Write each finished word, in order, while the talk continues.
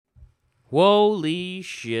Holy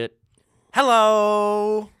shit.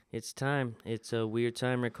 Hello! It's time. It's a weird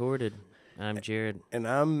time recorded. I'm Jarrod. And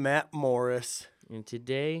I'm Matt Morris. And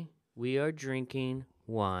today we are drinking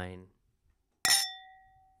wine.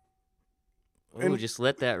 Oh, just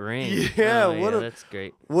let that ring. Yeah, that's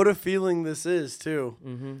great. What a feeling this is, too.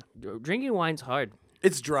 Mm-hmm. Drinking wine's hard.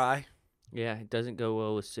 It's dry. Yeah, it doesn't go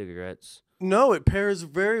well with cigarettes. No, it pairs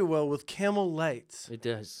very well with Camel Lights. It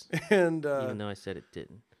does. And even though I said it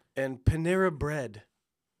didn't. And Panera Bread.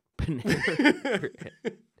 Panera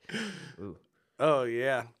Bread. Ooh. Oh,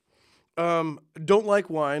 yeah. Don't like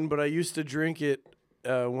wine, but I used to drink it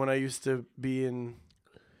when I used to be in...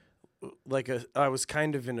 I was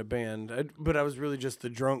kind of in a band, but I was really just the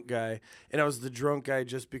drunk guy. And I was the drunk guy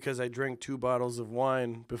just because I drank 2 bottles of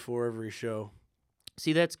wine before every show.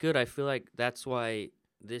 See, that's good. I feel like that's why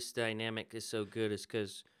this dynamic is so good, is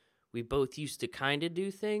because we both used to kind of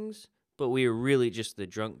do things, but we were really just the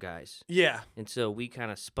drunk guys. Yeah. And so we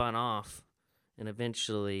kind of spun off and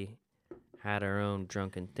eventually had our own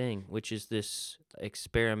drunken thing, which is this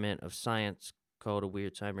experiment of science called a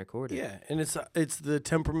weird time recorded. Yeah, and it's the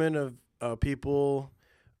temperament of people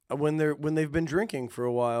when they've been drinking for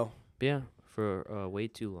a while. Yeah, for way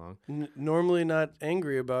too long. Normally not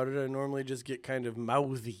angry about it. I normally just get kind of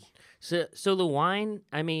mouthy. So the wine,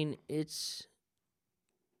 I mean,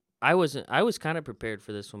 I was kind of prepared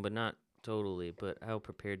for this one, but not totally. But how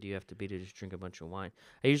prepared do you have to be to just drink a bunch of wine?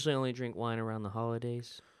 I usually only drink wine around the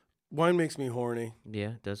holidays. Wine makes me horny.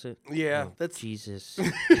 Yeah, does it? Yeah, oh, that's Jesus.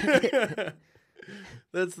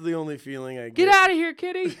 That's the only feeling I get. Get out of here,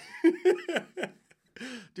 kitty.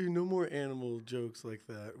 Dude, no more animal jokes like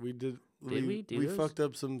that. We did we fucked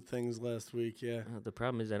up some things last week, yeah. The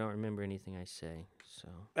problem is I don't remember anything I say, so.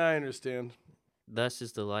 I understand. Thus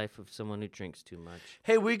is the life of someone who drinks too much.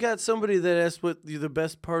 Hey, we got somebody that asked what the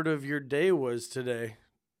best part of your day was today.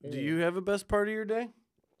 Do you have a best part of your day?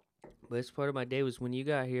 Best part of my day was when you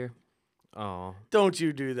got here. Oh. Don't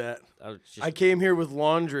you do that. I came here with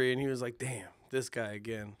laundry, and he was like, damn, this guy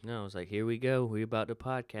again. No, I was like, here we go. We're about to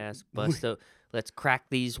podcast. Let's crack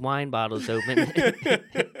these wine bottles open.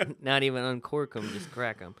 Not even uncork them, just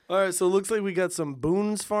crack them. All right, so it looks like we got some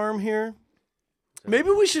Boone's Farm here.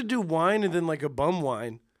 Maybe we should do wine and then like a bum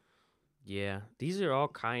wine. Yeah, these are all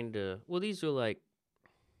kind of... Well, these are like...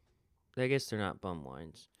 I guess they're not bum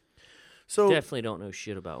wines. So definitely don't know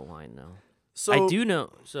shit about wine, though. So I do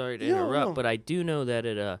know... Sorry to interrupt, but I do know that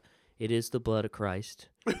it is the blood of Christ.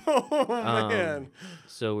 Oh, man.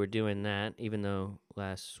 So we're doing that, even though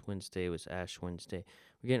last Wednesday was Ash Wednesday.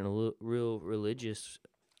 We're getting real religious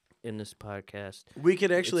in this podcast. We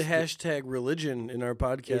could actually hashtag religion in our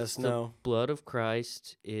podcast now. The blood of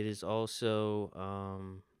Christ. It is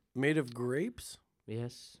also... made of grapes?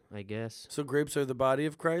 Yes, I guess. So grapes are the body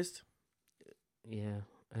of Christ? Yeah,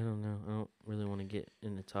 I don't know. I don't really want to get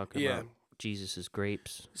into talking about Jesus'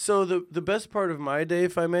 grapes. So the best part of my day,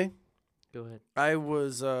 if I may... Go ahead. I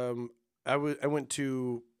went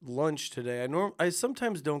to lunch today. I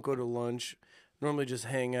sometimes don't go to lunch. Normally just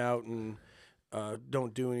hang out and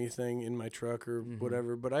don't do anything in my truck or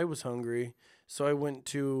whatever. But I was hungry, so I went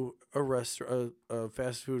to a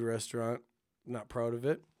fast food restaurant. Not proud of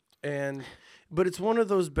it, but it's one of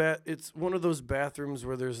those bathrooms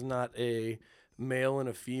where there's not a male and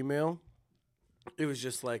a female. It was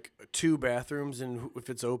just like 2 bathrooms, and if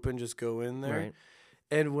it's open, just go in there. Right.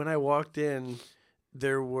 And when I walked in,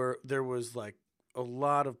 there was like a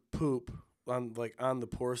lot of poop on the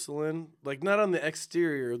porcelain, like not on the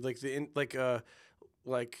exterior, like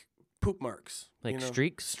poop marks, like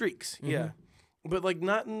streaks. Streaks, yeah, but like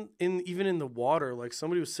not even in the water. Like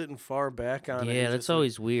somebody was sitting far back on it. Yeah, that's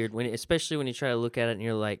always weird especially when you try to look at it and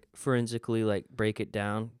you're like forensically like break it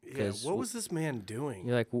down. Yeah, what was this man doing?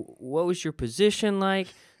 You're like, what was your position like?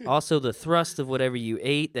 Also, the thrust of whatever you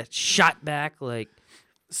ate that shot back like.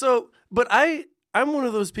 So, but I'm one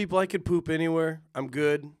of those people, I could poop anywhere. I'm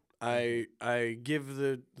good. I give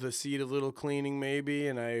the seat a little cleaning maybe,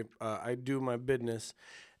 and I do my business.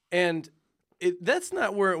 And that's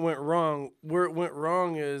not where it went wrong. Where it went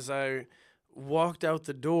wrong is I walked out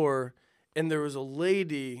the door, and there was a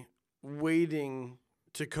lady waiting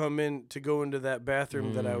to come in to go into that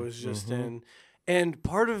bathroom that I was just in. And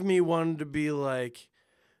part of me wanted to be like,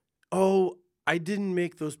 oh, I didn't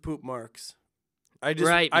make those poop marks.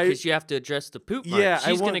 Because you have to address the poop mark. Yeah,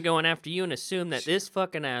 she's going to go in after you and assume that this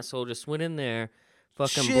fucking asshole just went in there,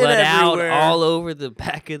 fucking shit bled everywhere. out all over the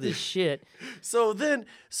back of the shit. So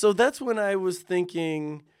that's when I was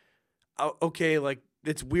thinking, okay, like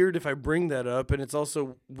it's weird if I bring that up, and it's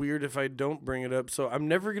also weird if I don't bring it up. So I'm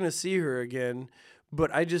never going to see her again.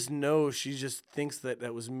 But I just know she just thinks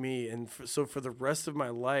that was me. And so for the rest of my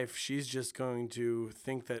life, she's just going to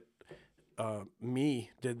think that me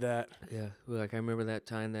did that. Yeah, like I remember that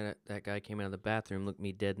time that guy came out of the bathroom, looked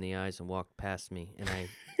me dead in the eyes, and walked past me, and I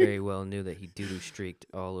very well knew that he doo-doo streaked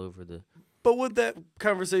all over the... But would that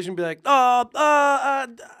conversation be like, I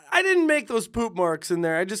didn't make those poop marks in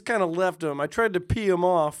there. I just kind of left them. I tried to pee them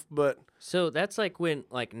off, but... So that's like when,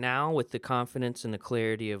 like now, with the confidence and the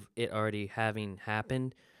clarity of it already having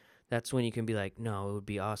happened, that's when you can be like, no, it would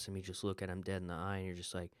be awesome. You just look at him dead in the eye, and you're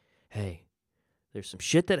just like, hey, there's some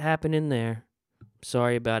shit that happened in there.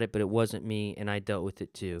 Sorry about it, but it wasn't me, and I dealt with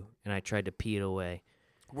it too, and I tried to pee it away.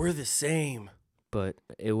 We're the same. But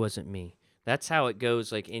it wasn't me. That's how it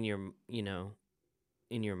goes, like, in your,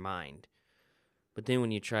 in your mind. But then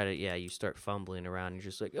when you try to, you start fumbling around, you're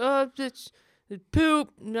just like, oh, it's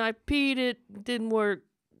poop, and I peed it, didn't work.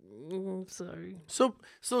 Sorry. So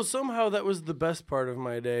somehow that was the best part of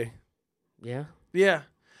my day. Yeah? Yeah.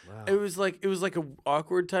 Wow. It was like a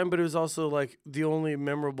awkward time, but it was also like the only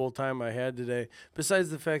memorable time I had today. Besides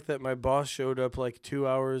the fact that my boss showed up like 2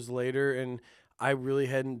 hours later, and I really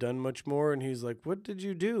hadn't done much more, and he's like, "What did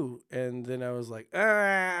you do?" And then I was like,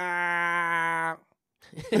 "Ah,"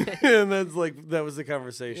 and that was the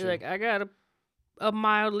conversation. You're like, I got a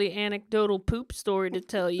mildly anecdotal poop story to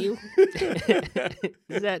tell you.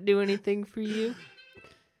 Does that do anything for you?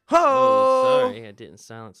 Oh, sorry, I didn't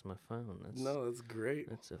silence my phone. That's great.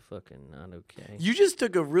 That's a fucking not okay. You just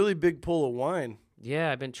took a really big pull of wine.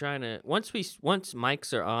 Yeah, I've been trying to. Once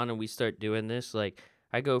mics are on and we start doing this, like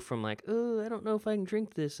I go from like, oh, I don't know if I can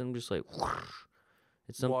drink this. I'm just like, whoosh.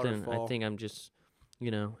 It's something. Waterfall. I think I'm just,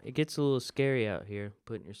 it gets a little scary out here,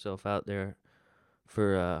 putting yourself out there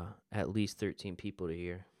for at least 13 people to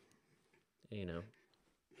hear.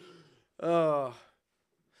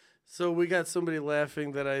 So we got somebody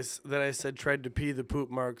laughing that I said tried to pee the poop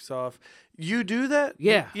marks off. You do that?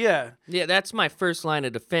 Yeah. Yeah. Yeah, that's my first line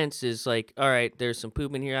of defense is like, all right, there's some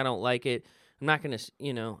poop in here. I don't like it. I'm not going to,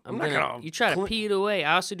 you try to pee it away.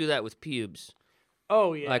 I also do that with pubes.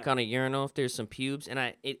 Oh, yeah. Like on a urinal, if there's some pubes,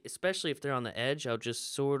 and especially if they're on the edge, I'll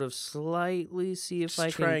just sort of slightly see if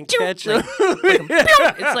I can try and catch them.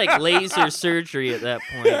 It's like laser surgery at that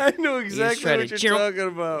point. Yeah, I know exactly what you're talking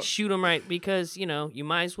about. Shoot them right, because you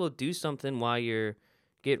might as well do something while you're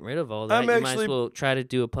getting rid of all that. You might as well try to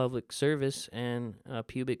do a public service and a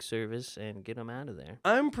pubic service and get them out of there.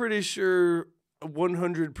 I'm pretty sure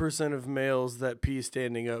 100% of males that pee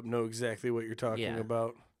standing up know exactly what you're talking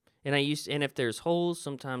about. And and if there's holes,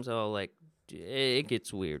 sometimes I'll it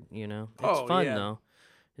gets weird, It's fun though.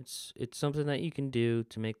 It's something that you can do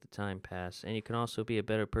to make the time pass, and you can also be a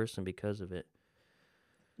better person because of it.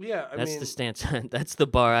 Yeah, that's the stance. That's the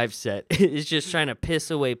bar I've set. It's just trying to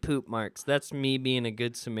piss away poop marks. That's me being a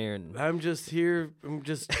good Samaritan. I'm just here. I'm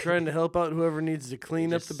just trying to help out whoever needs to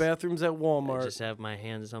clean up the bathrooms at Walmart. I just have my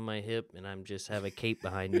hands on my hip, and I'm just have a cape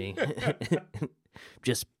behind me.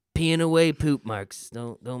 Just peeing away poop marks.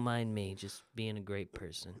 Don't mind me. Just being a great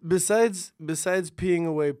person. Besides peeing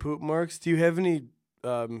away poop marks, do you have any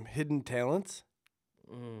hidden talents?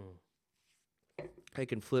 I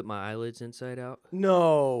can flip my eyelids inside out.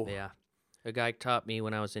 No. Yeah. A guy taught me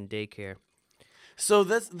when I was in daycare. So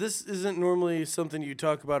this isn't normally something you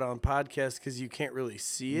talk about on podcasts because you can't really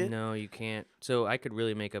see it? No, you can't. So I could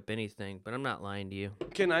really make up anything, but I'm not lying to you.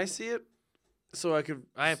 Can I see it? So I could...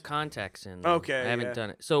 I have contacts in. Though. Okay, I haven't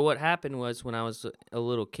done it. So what happened was when I was a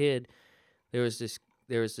little kid, there was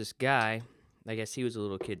this guy. I guess he was a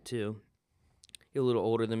little kid too. He was a little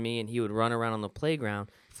older than me, and he would run around on the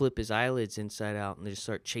playground, flip his eyelids inside out, and just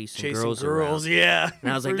start chasing girls around. Yeah.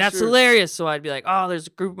 And I was like, that's hilarious. So I'd be like, oh, there's a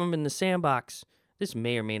group of them in the sandbox. This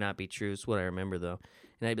may or may not be true. It's what I remember though.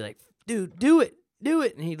 And I'd be like, dude, do it.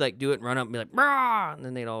 And he'd do it and run up and be like, brah! And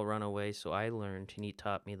then they'd all run away. So I learned, and he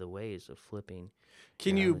taught me the ways of flipping.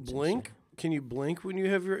 Can you blink? Can you blink when you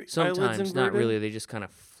have your eyelids Sometimes, inverted? not really. They just kind of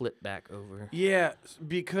flip back over. Yeah,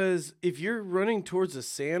 because if you're running towards a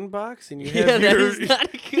sandbox and you have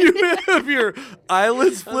your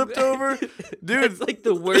eyelids flipped over, dude, it's like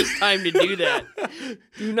the worst time to do that.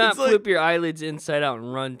 Do not flip your eyelids inside out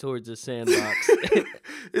and run towards a sandbox.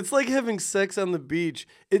 It's like having sex on the beach.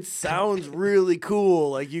 It sounds really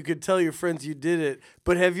cool, like you could tell your friends you did it.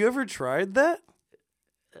 But have you ever tried that?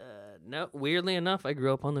 No, weirdly enough, I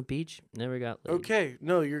grew up on the beach. Never got laid. Okay,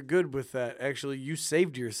 no, you're good with that. Actually, you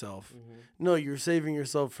saved yourself. Mm-hmm. No, you're saving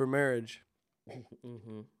yourself for marriage.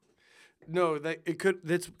 Mm-hmm. No,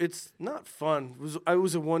 it's not fun. It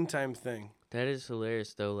was a one-time thing. That is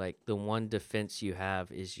hilarious, though. Like, the one defense you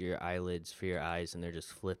have is your eyelids for your eyes, and they're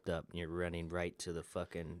just flipped up, and you're running right to the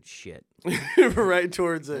fucking shit. Right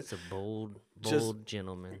towards it. That's a bold Bold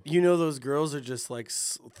gentlemen. You know, those girls are just like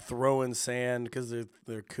throwing sand because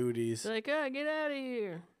they're cooties. They're like, get out of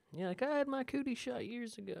here. Yeah, like I had my cootie shot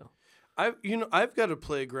years ago. I've got a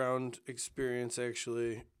playground experience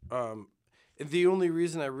actually. The only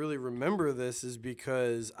reason I really remember this is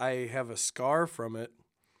because I have a scar from it,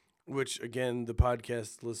 which again the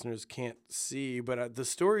podcast listeners can't see, but the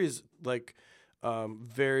story is like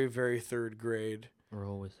very, very third grade.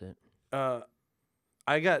 Roll with it.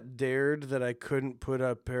 I got dared that I couldn't put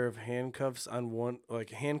a pair of handcuffs on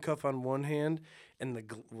handcuff on one hand and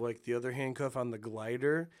the other handcuff on the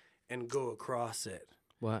glider and go across it.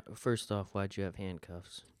 First off, why'd you have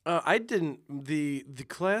handcuffs? I didn't. The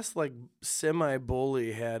class like semi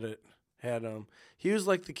bully had it. He was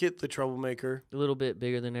like the troublemaker. A little bit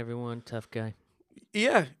bigger than everyone, tough guy.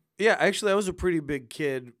 Yeah. Actually, I was a pretty big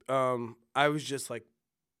kid. I was just like,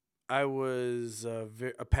 I was a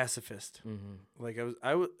pacifist. Mm-hmm. Like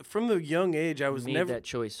I was from the young age. I was made never that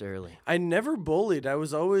choice early. I never bullied. I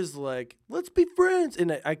was always like, let's be friends,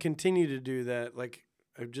 and I continue to do that. Like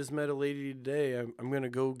I just met a lady today. I'm gonna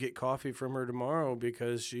go get coffee from her tomorrow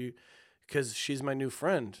because she's my new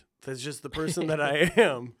friend. That's just the person that I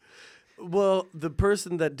am. Well, the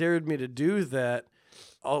person that dared me to do that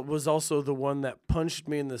was also the one that punched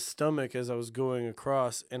me in the stomach as I was going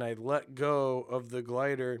across, and I let go of the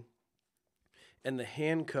glider, and the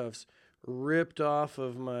handcuffs ripped off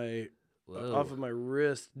of my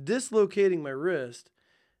wrist, dislocating my wrist,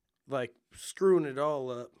 like screwing it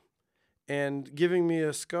all up, and giving me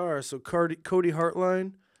a scar. So Cody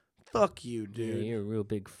Hartline, fuck you, dude. Yeah, you're a real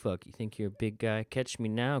big fuck. You think you're a big guy? Catch me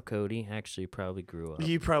now, Cody. Actually, probably grew up.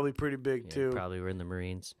 You probably pretty big too. Probably were in the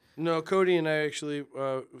Marines. No, Cody and I actually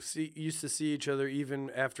used to see each other even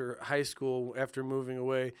after high school, after moving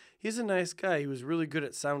away. He's a nice guy. He was really good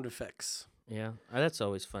at sound effects. Yeah, that's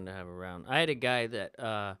always fun to have around. I had a guy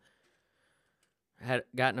that had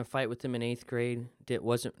gotten a fight with him in 8th grade.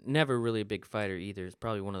 Wasn't never really a big fighter either. It's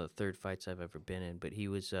probably one of the third fights I've ever been in. But he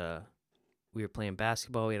was, we were playing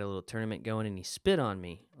basketball. We had a little tournament going, and he spit on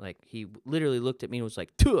me. Like he literally looked at me and was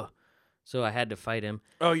like, "Tuh!" So I had to fight him.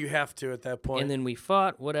 Oh, you have to at that point. And then we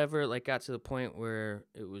fought. Whatever. Like got to the point where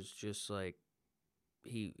it was just like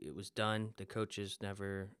it was done. The coaches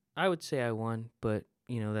never. I would say I won, but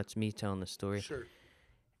that's me telling the story. Sure.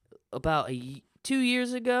 About 2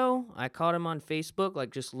 years ago, I caught him on Facebook,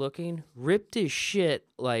 like just looking, ripped his shit,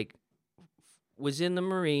 like was in the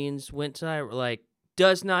Marines, went to, like,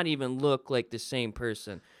 does not even look like the same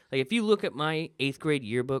person. Like if you look at my 8th grade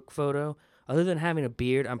yearbook photo, other than having a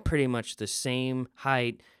beard, I'm pretty much the same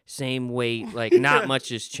height, same weight, like not much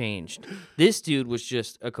has changed. This dude was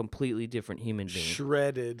just a completely different human being.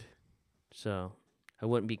 Shredded. So I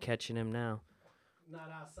wouldn't be catching him now. Not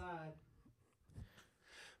outside.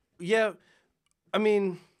 Yeah, I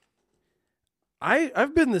mean,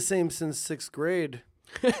 I've been the same since 6th grade.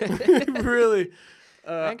 Really.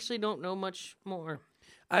 I actually don't know much more.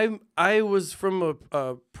 I was from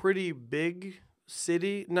a pretty big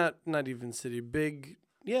city, not even city, big.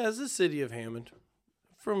 Yeah, it's a city of Hammond.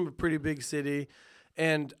 From a pretty big city,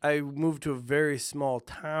 and I moved to a very small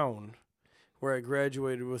town where I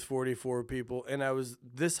graduated with 44 people, and I was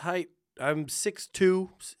this height. I'm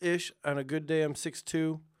 6'2"-ish. On a good day, I'm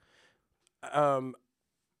 6'2".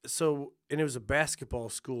 So, and it was a basketball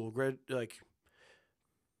school.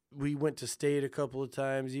 We went to state a couple of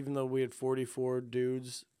times, even though we had 44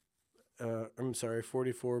 dudes.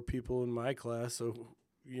 44 people in my class. So,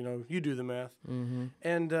 you do the math. Mm-hmm.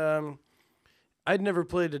 And I've never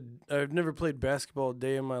played basketball a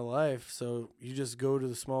day in my life. So you just go to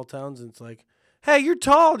the small towns and it's like, hey, you're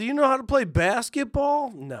tall. Do you know how to play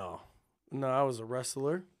basketball? No, I was a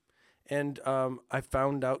wrestler. And I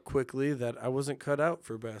found out quickly that I wasn't cut out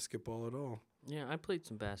for basketball at all. Yeah, I played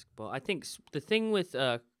some basketball. I think the thing with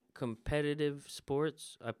competitive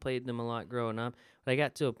sports, I played them a lot growing up. But I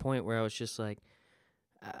got to a point where I was just like,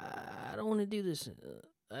 I don't want to do this.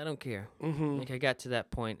 I don't care. Mm-hmm. Like I got to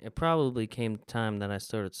that point. It probably came the time that I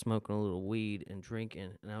started smoking a little weed and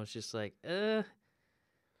drinking. And I was just like, I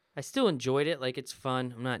still enjoyed it. Like it's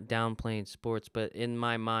fun. I'm not downplaying sports. But in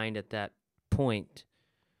my mind at that point,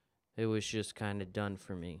 it was just kind of done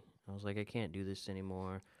for me. I was like, I can't do this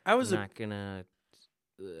anymore. I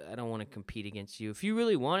don't want to compete against you. If you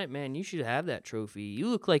really want it, man, you should have that trophy. You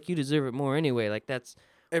look like you deserve it more anyway. Like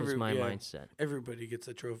was my mindset. Everybody gets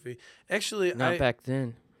a trophy. Actually, not back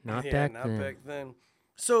then. Not back then.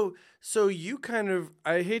 So you kind of,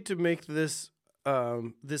 I hate to make this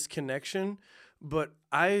this connection, but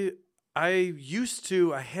I used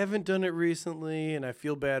to, I haven't done it recently, and I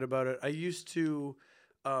feel bad about it. I used to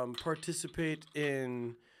participate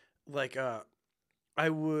in, like, I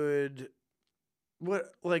would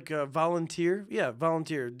volunteer? Yeah,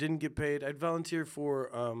 volunteer. Didn't get paid. I'd volunteer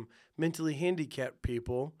for mentally handicapped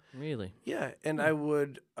people. Really? Yeah, and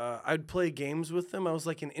I'd play games with them. I was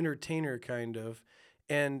like an entertainer kind of.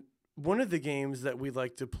 And one of the games that we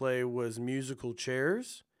liked to play was musical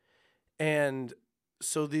chairs. And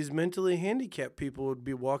so these mentally handicapped people would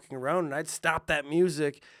be walking around and I'd stop that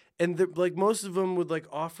music and like most of them would like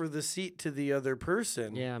offer the seat to the other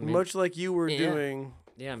person. Yeah, much like you were doing.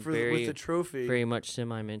 Yeah, I'm with the trophy. Very much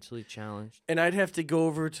semi-mentally challenged. And I'd have to go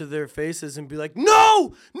over to their faces and be like,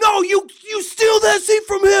 no, you steal that seat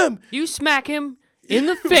from him. You smack him in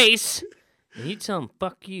the face and you tell him,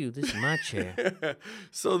 fuck you, this is my chair.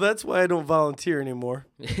 So that's why I don't volunteer anymore.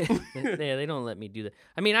 Yeah, they don't let me do that.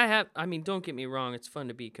 I mean, don't get me wrong, it's fun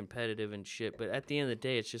to be competitive and shit, but at the end of the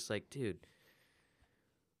day, it's just like, dude,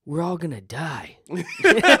 we're all gonna die.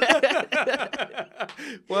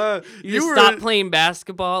 Well, you just stop playing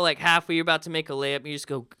basketball, like halfway you're about to make a layup, and you just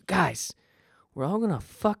go, guys, we're all gonna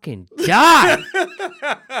fucking die.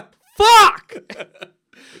 Fuck!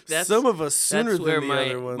 Some of us sooner than the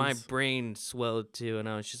other ones. My brain swelled too, and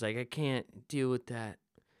I was just like, I can't deal with that.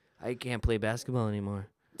 I can't play basketball anymore.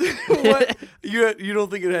 What? You don't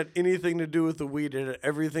think it had anything to do with the weed? It had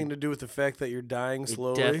everything to do with the fact that you're dying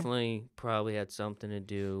slowly? It definitely probably had something to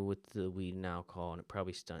do with the weed and alcohol, and it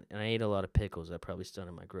probably stunted. And I ate a lot of pickles. That probably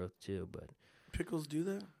stunted my growth too. But pickles do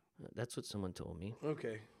that? That's what someone told me.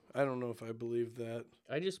 Okay. I don't know if I believe that.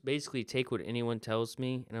 I just basically take what anyone tells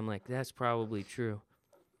me, and I'm like, that's probably true.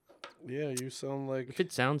 Yeah, you sound like... If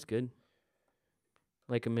it sounds good.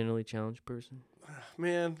 Like a mentally challenged person.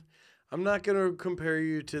 Man, I'm not going to compare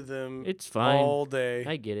you to them. It's fine. All day.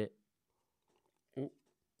 I get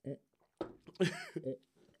it.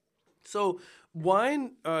 So,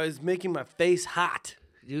 wine is making my face hot.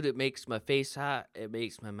 Dude, it makes my face hot. It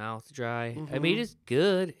makes my mouth dry. Mm-hmm. I mean, it's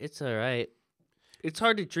good. It's all right. It's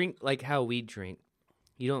hard to drink like how we drink.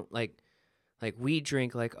 You don't like we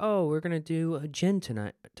drink like, oh, we're going to do a gin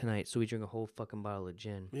tonight. So we drink a whole fucking bottle of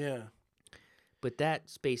gin. Yeah. But that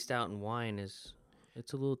spaced out in wine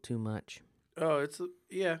it's a little too much. Oh,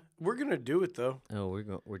 yeah. We're going to do it though. Oh,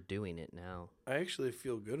 we're doing it now. I actually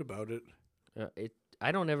feel good about it.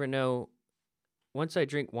 I don't ever know. Once I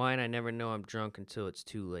drink wine, I never know I'm drunk until it's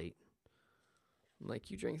too late. I'm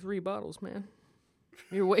like, you drank 3 bottles, man.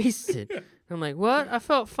 You're wasted. I'm like, what? I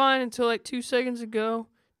felt fine until like 2 seconds ago,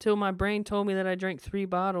 till my brain told me that I drank 3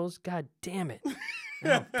 bottles. God damn it.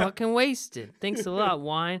 I'm fucking wasted. Thanks a lot,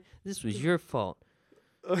 wine. This was your fault.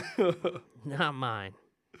 Not mine.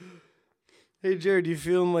 Hey, Jarrod, you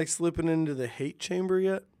feeling like slipping into the hate chamber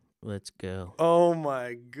yet? Let's go. Oh,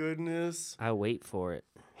 my goodness. I wait for it.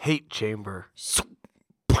 Hate chamber.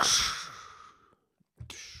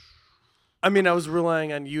 I mean, I was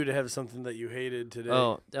relying on you to have something that you hated today.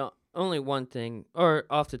 Oh, only one thing, or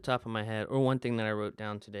off the top of my head, or one thing that I wrote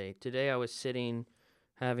down today. Today I was sitting,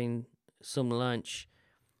 having some lunch,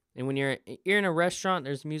 and when you're in a restaurant,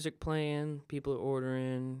 there's music playing, people are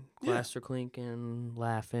ordering, glass are clinking,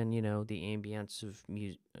 laughing, the ambience of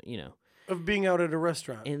music, Of being out at a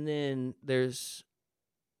restaurant. And then there's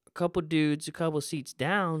a couple dudes, a couple seats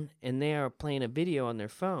down, and they are playing a video on their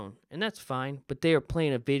phone. And that's fine, but they are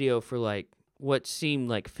playing a video for like what seemed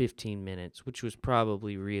like 15 minutes, which was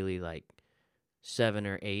probably really like 7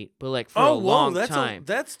 or 8, but like for a long time.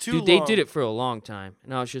 That's too long. Dude, they did it for a long time.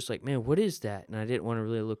 And I was just like, man, what is that? And I didn't want to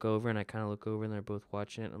really look over, and I kind of look over, and they're both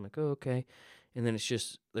watching it. I'm like, oh, okay. And then it's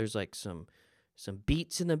just, there's like some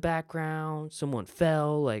beats in the background. Someone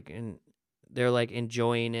fell, and they're like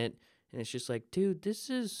enjoying it. And it's just like, dude, this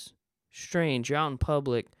is strange. You're out in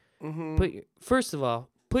public. Mm-hmm. First of all,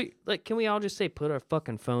 can we all just say put our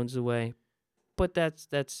fucking phones away? But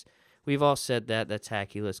that's we've all said that. That's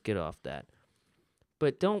hacky. Let's get off that.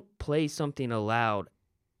 But don't play something aloud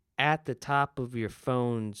at the top of your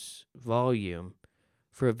phone's volume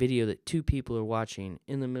for a video that 2 people are watching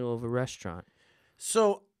in the middle of a restaurant.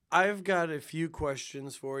 So I've got a few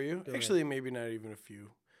questions for you. Go Actually, maybe not even a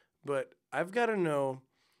few. But I've got to know,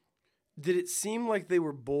 did it seem like they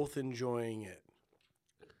were both enjoying it?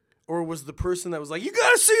 Or was the person that was like, you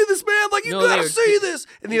got to see this, man. Like, you got to see this.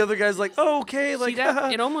 And the other guy's like, oh, okay. Like,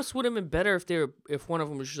 it almost would have been better if one of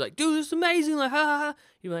them was just like, dude, this is amazing. Like, ha, ha, ha.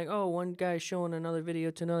 You're like, oh, one guy's showing another video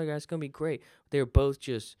to another guy. It's going to be great. They were both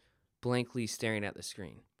just blankly staring at the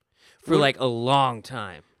screen for like a long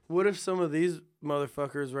time. What if some of these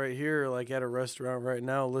motherfuckers right here are like at a restaurant right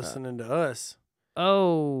now listening to us?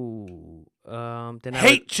 Oh. Then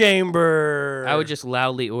hate chamber. I would just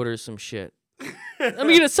loudly order some shit. Let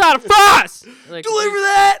me get a side of fries. Like, deliver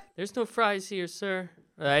that. There's no fries here, sir.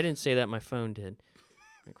 I didn't say that. My phone did.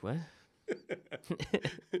 Like, what?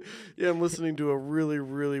 Yeah, I'm listening to a really,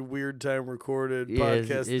 really weird time recorded Yeah,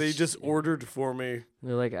 podcast. They it's- just ordered for me.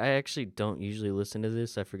 They're like, I actually don't usually listen to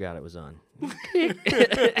this. I forgot it was on.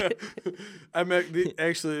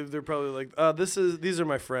 Actually, they're probably like, these are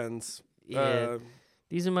my friends. Yeah,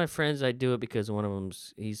 these are my friends. I do it because one of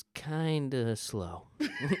them's he's kind of slow.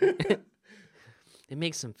 It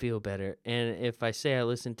makes him feel better. And if I say I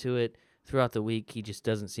listen to it throughout the week, he just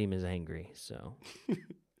doesn't seem as angry. So,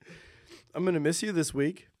 I'm gonna miss you this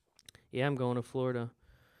week. yeah, I'm going to Florida.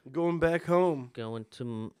 Going back home. Going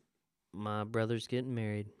to my brother's getting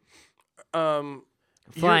married. You're-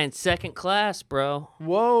 Flying second class, bro.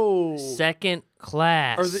 Whoa. Second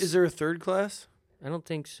class. Is there a third class? I don't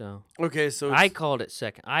think so. Okay, so I called it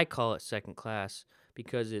second. I call it second class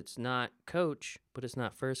because it's not coach, but it's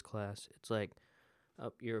not first class. It's like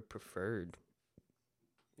you're preferred.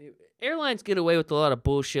 Airlines get away with a lot of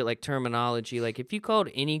bullshit like terminology. Like if you called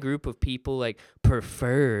any group of people like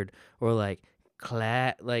preferred or like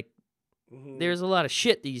class, like there's a lot of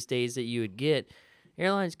shit these days that you would get.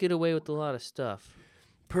 Airlines get away with a lot of stuff.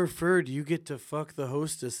 preferred, you get to fuck the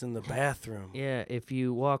hostess in the bathroom. Yeah, if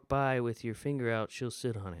you walk by with your finger out, she'll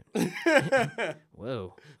sit on it.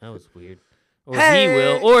 Whoa, that was weird. Or Hey! he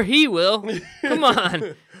will. Or he will. Come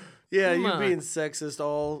on. Yeah, Come you're on. being sexist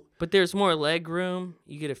all. But there's more leg room.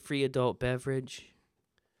 You get a free adult beverage.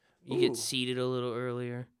 You Ooh. get seated a little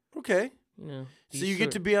earlier. Okay. You know. So you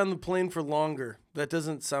get to be on the plane for longer. That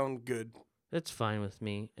doesn't sound good. That's fine with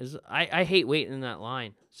me. I hate waiting in that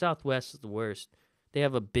line. Southwest is the worst. They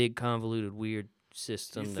have a big, convoluted, weird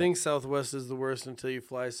system. You think Southwest is the worst until you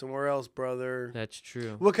fly somewhere else, brother. That's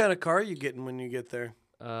true. What kind of car are you getting when you get there?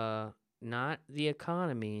 Not the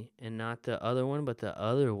economy and not the other one, but the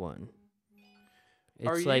other one.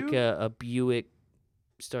 Are It's like you- a Buick,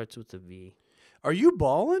 starts with a V. Are you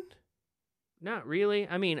balling? Not really.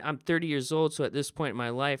 I mean, I'm 30 years old, so at this point in my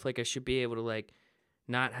life, like I should be able to like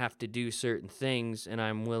not have to do certain things, and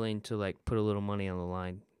I'm willing to like put a little money on the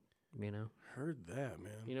line. You know. Heard that,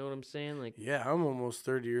 man. You know what I'm saying? Like, Yeah, I'm almost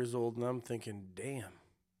 30 years old, and I'm thinking, damn,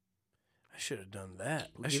 I should have done that.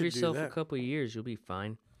 I give should yourself do a that. couple of years, you'll be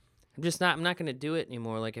fine. I'm not going to do it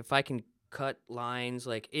anymore. Like, if I can cut lines,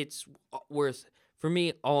 like, it's worth, for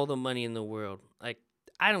me, all the money in the world. Like,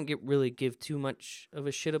 I don't really give too much of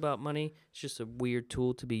a shit about money. It's just a weird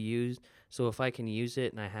tool to be used. So if I can use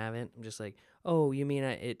it and I haven't, I'm just like, oh, you mean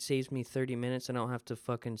it saves me 30 minutes and I don't have to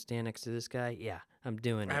fucking stand next to this guy? Yeah, I'm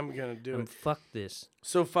doing it. I'm going to do it. Fuck this.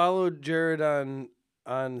 So follow Jarrod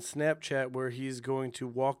on Snapchat where he's going to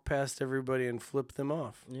walk past everybody and flip them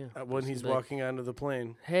off Yeah. when he's like, walking onto the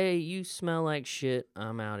plane. Hey, you smell like shit.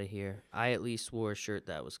 I'm out of here. I at least wore a shirt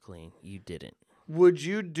that was clean. You didn't. Would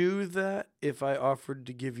you do that if I offered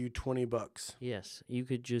to give you $20? Yes, you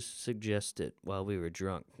could just suggest it while we were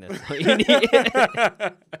drunk. That's all you need.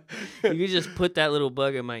 You could just put that little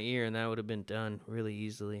bug in my ear, and that would have been done really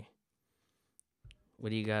easily. What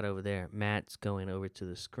do you got over there? Matt's going over to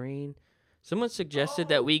the screen. Someone suggested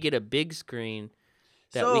that we get a big screen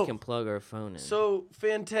that we can plug our phone in. So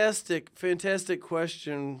fantastic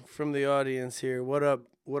question from the audience here. What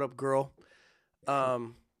up, girl?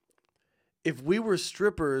 If we were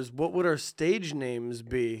strippers, what would our stage names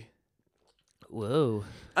be? Whoa.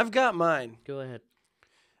 I've got mine. Go ahead.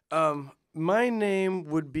 My name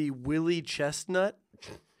would be Willie Chestnut,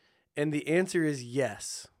 and the answer is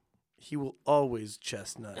yes. He will always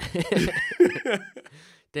chestnut.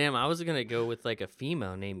 Damn, I was going to go with like a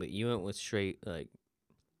female name, but you went with straight like...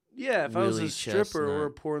 Yeah, if I was Willie a stripper or a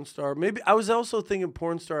Chestnut. porn star, maybe I was also thinking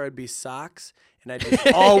porn star. I'd be socks, and I just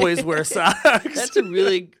always wear socks. That's a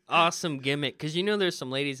really awesome gimmick, because you know there's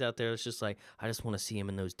some ladies out there that's just like, I just want to see him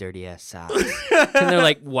in those dirty ass socks, and they're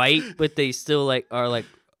like white, but they still like are like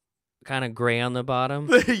kind of gray on the bottom.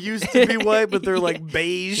 They used to be white, but they're like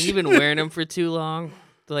beige. You've been wearing them for too long.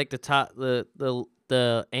 They're like the top,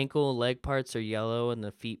 the ankle, leg parts are yellow, and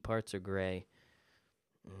the feet parts are gray.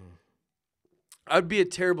 I'd be a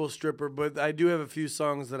terrible stripper, but I do have a few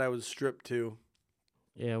songs that I would strip to.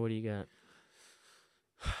 Yeah, what do you got?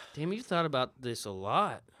 Damn, you thought about this a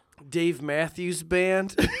lot. Dave Matthews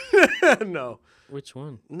Band? No. Which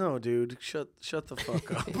one? No, dude. Shut the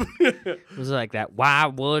fuck up. It was like that. Why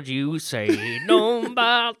would you say no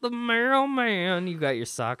about the mailman? You got your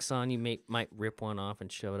socks on. You might rip one off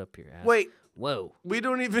and shove it up your ass. Wait, Whoa. we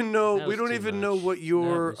don't even know. That We was don't too even know much. what That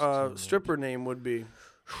your was too much. stripper name would be.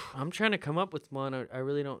 I'm trying to come up with one. I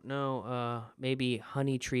really don't know. Maybe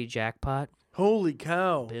Honey Tree Jackpot. Holy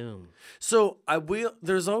cow! Boom. So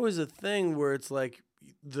there's always a thing where it's like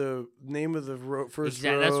the name of the first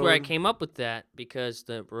road. That's where I came up with that, because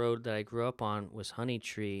the road that I grew up on was Honey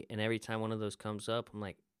Tree, and every time one of those comes up, I'm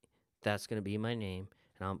like, that's gonna be my name,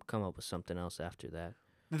 and I'll come up with something else after that.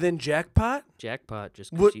 Then jackpot? Jackpot,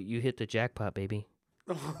 just What- because you hit the jackpot, baby.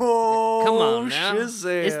 Oh, Come on now.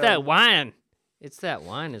 Shazam. It's that wine. It's that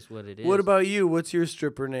wine is what it is. What about you? What's your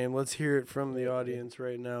stripper name? Let's hear it from the audience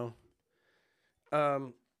right now.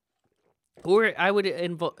 Or I would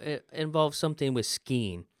involve something with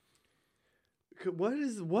skiing.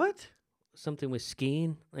 What? Something with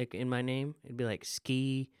skiing, like in my name. It'd be like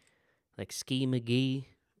Ski McGee.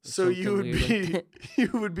 So you would something be you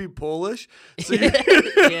would be Polish? So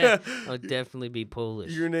Yeah, I'll definitely be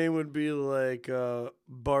Polish. your name would be like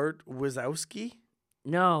Bart Wazowski?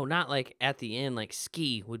 No, not like at the end. Like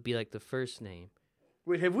Ski would be like the first name.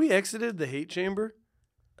 Wait, have we exited the hate chamber?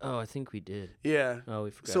 Oh, I think we did. Yeah. Oh, we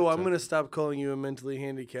forgot. So I'm going to stop calling you a mentally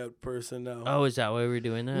handicapped person now. Oh, is that why we were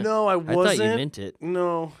doing that? No, I wasn't. I thought you meant it.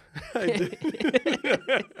 No. I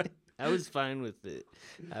did. I was fine with it.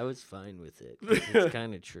 'Cause it's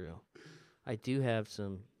kind of true. I do have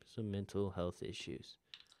some mental health issues.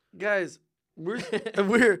 Guys, we're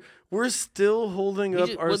still holding up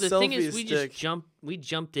our well, the selfie thing is, stick. we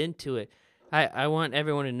jumped into it. I want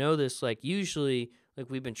everyone to know this. Like usually, like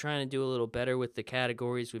we've been trying to do a little better with the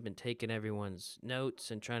categories. We've been taking everyone's notes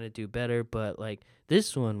and trying to do better. But like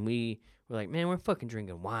this one, we're like, man, we're fucking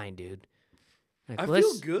drinking wine, dude. Like, I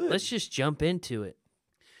feel good. Let's just jump into it.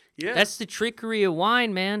 Yeah. That's the trickery of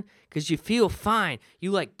wine, man, because you feel fine.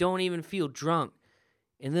 You, like, don't even feel drunk.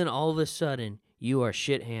 And then all of a sudden, you are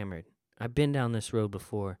shit hammered. I've been down this road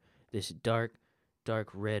before, this dark, dark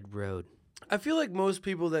red road. I feel like most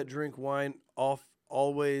people that drink wine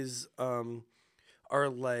always are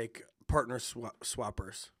like partner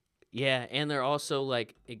swappers. Yeah, and they're also,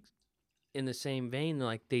 like, in the same vein,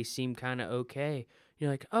 like, they seem kind of okay.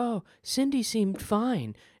 You're like, oh, Cindy seemed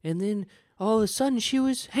fine. And then all of a sudden, she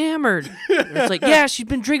was hammered. And it's like, yeah, she's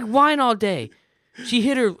been drinking wine all day. She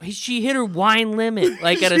hit her wine limit.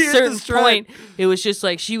 Like at a certain point, it was just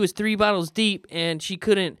like she was 3 bottles deep and she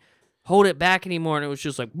couldn't hold it back anymore. And it was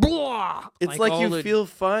just like, blah. It's like you feel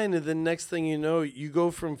fine, and the next thing you know, you go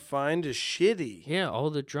from fine to shitty. Yeah, all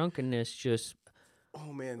the drunkenness just.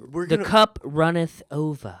 Oh man, the cup runneth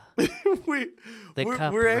over.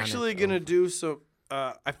 we're actually gonna do so.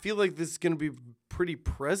 I feel like this is gonna be pretty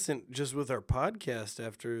present just with our podcast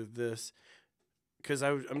after this, because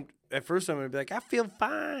I'm at first I'm gonna be like, I feel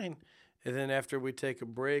fine, and then after we take a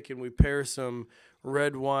break and we pair some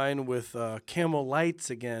red wine with Camel Lights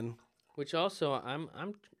again, which also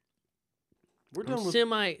we're done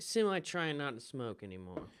with semi trying not to smoke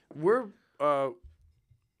anymore. We're on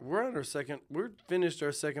our we're finished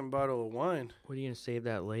our second bottle of wine. What are you gonna save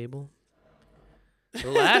that label? The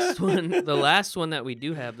last one that we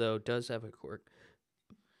do have though does have a cork.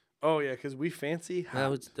 Oh yeah, because we fancy.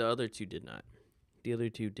 The other two did not. The other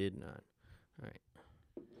two did not. All right.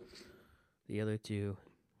 The other two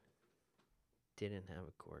didn't have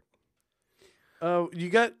a cork. You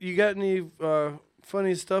got any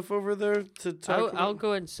funny stuff over there to talk about? I'll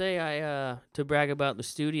go ahead and say to brag about the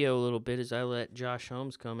studio a little bit as I let Josh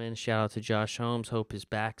Holmes come in. Shout out to Josh Holmes. Hope his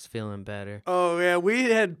back's feeling better. Oh yeah,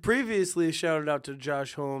 we had previously shouted out to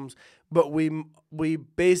Josh Holmes, but we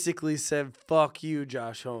basically said fuck you,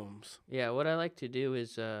 Josh Holmes. Yeah, what I like to do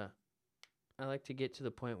is I like to get to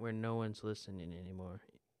the point where no one's listening anymore.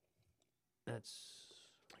 That's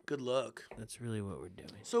good luck. That's really what we're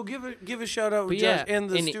doing. So give a shout out to Josh and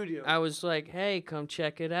the studio. I was like, hey, come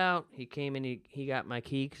check it out. He came and he got my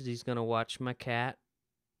key because he's going to watch my cat.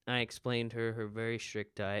 I explained her very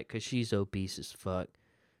strict diet because she's obese as fuck,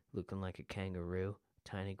 looking like a kangaroo,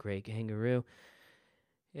 tiny gray kangaroo.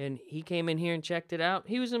 And he came in here and checked it out.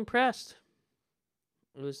 He was impressed.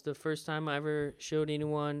 It was the first time I ever showed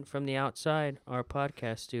anyone from the outside our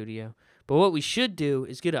podcast studio. But what we should do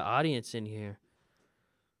is get an audience in here.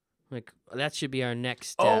 Like, that should be our next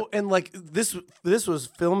step. Oh, and like this was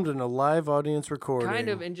filmed in a live audience recording. Kind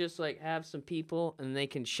of, and just like have some people and they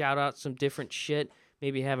can shout out some different shit.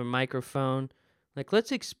 Maybe have a microphone. Like,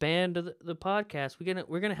 let's expand the podcast.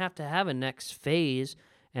 We're gonna have to have a next phase,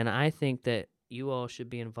 and I think that you all should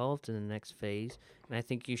be involved in the next phase. And I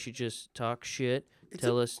think you should just talk shit.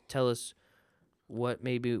 Tell us what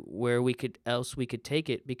where we could take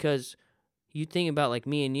it, because you think about like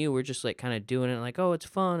me and you, we're just like kind of doing it like, oh, it's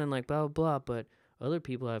fun and like blah blah blah, but other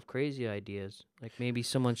people have crazy ideas. Like maybe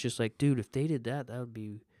someone's just like, dude, if they did that would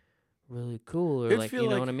be really cool, or like, you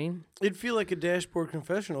know what I mean? It'd feel like a Dashboard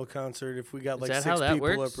Confessional concert if we got like 6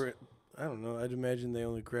 people up. I don't know. I'd imagine they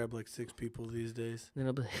only grab like 6 people these days. Then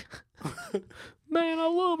I'll be like, man, I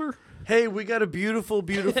love her. Hey, we got a beautiful,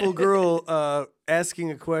 beautiful girl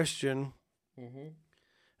asking a question. Mm-hmm.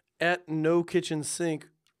 At No Kitchen Sink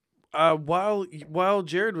While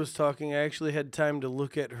Jarrod was talking, I actually had time to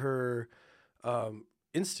look at her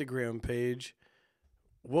Instagram page.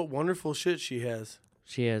 What wonderful shit she has.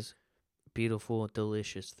 She has beautiful,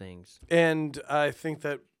 delicious things. And I think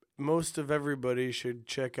that most of everybody should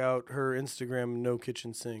check out her Instagram, No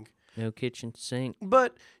Kitchen Sink. No kitchen sink.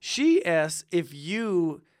 But she asks, if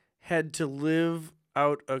you had to live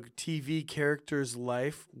out a TV character's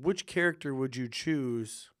life, which character would you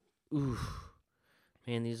choose? Ooh.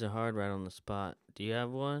 Man, these are hard right on the spot. Do you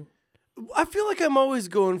have one? I feel like I'm always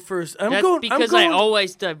going first. That's because I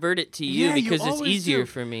always divert it to you because it's easier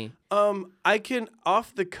for me. I can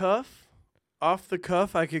off the cuff,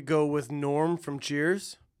 I could go with Norm from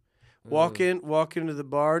Cheers. Walk into the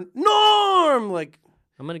bar, Norm! Like,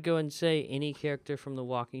 I'm going to go ahead and say any character from The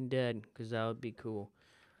Walking Dead because that would be cool.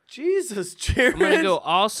 Jesus, Jarrod. I'm going to go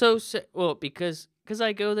also say, well, because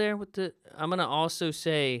I go there with I'm going to also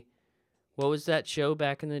say, what was that show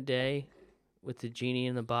back in the day with the genie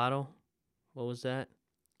in the bottle? What was that?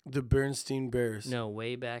 The Bernstein Bears. No,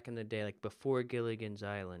 way back in the day, like before Gilligan's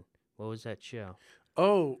Island. What was that show?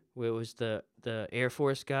 Oh. Where it was the Air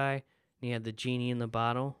Force guy, and he had the genie in the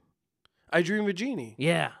bottle. I Dream of Jeannie.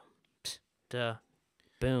 Yeah. Duh.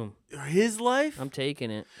 Boom. His life? I'm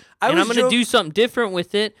taking it. I'm going to do something different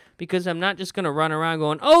with it because I'm not just going to run around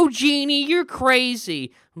going, oh, Genie, you're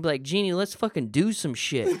crazy. I'm like, Genie, let's fucking do some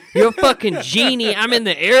shit. You're a fucking genie. I'm in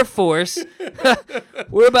the Air Force.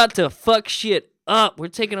 We're about to fuck shit up. We're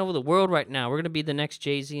taking over the world right now. We're going to be the next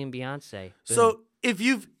Jay-Z and Beyonce. Boom. So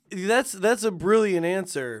that's a brilliant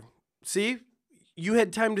answer. See? You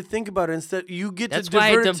had time to think about it. Instead, you get That's to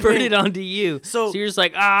divert why I diverted onto you. So you're just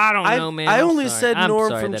like, I don't know, man. I only said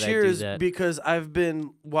Norm from Cheers because I've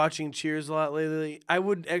been watching Cheers a lot lately. I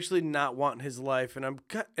would actually not want his life,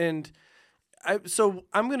 so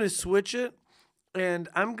I'm gonna switch it, and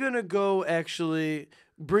I'm gonna go actually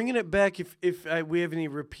bringing it back. If we have any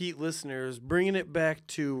repeat listeners, bringing it back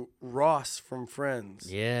to Ross from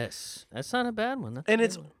Friends. Yes, that's not a bad one.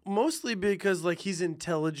 It's mostly because like he's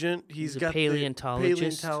intelligent. He's got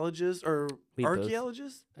paleontologist or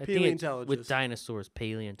archaeologist. I think it's with dinosaurs.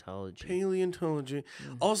 Paleontology.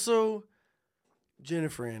 Also,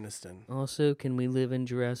 Jennifer Aniston. Also, can we live in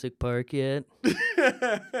Jurassic Park yet?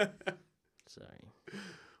 Sorry.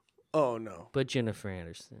 Oh no. But Jennifer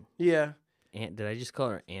Aniston. Yeah. Did I just call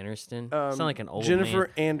her Anderson? Sound like an old Jennifer man.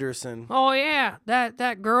 Anderson. Oh yeah,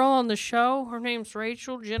 that girl on the show. Her name's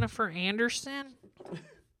Rachel. Jennifer Anderson.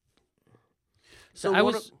 So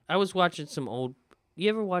I was watching some old. You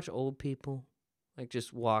ever watch old people, like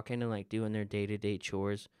just walking and like doing their day-to-day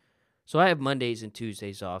chores? So I have Mondays and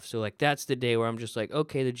Tuesdays off. So like that's the day where I'm just like,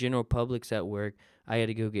 okay, the general public's at work. I had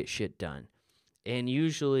to go get shit done, and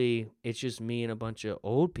usually it's just me and a bunch of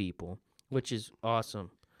old people, which is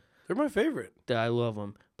awesome. They're my favorite. I love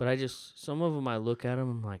them. But some of them I look at them,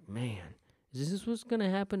 I'm like, man, is this what's going to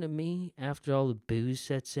happen to me after all the booze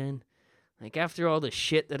sets in? Like, after all the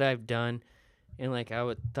shit that I've done, and, like,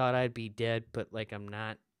 thought I'd be dead, but, like, I'm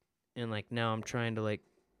not. And, like, now I'm trying to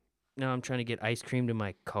get ice cream to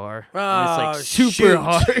my car. And it's, like, super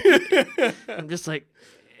hard. I'm just, like,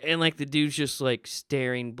 and, like, the dude's just, like,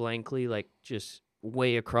 staring blankly, like, just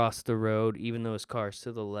way across the road, even though his car's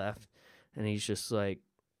to the left. And he's just, like,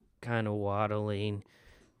 kind of waddling,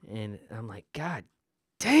 and I'm like, God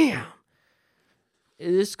damn,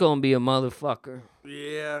 this is gonna be a motherfucker.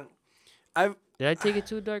 Yeah. Did I take it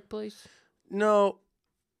to a dark place? No.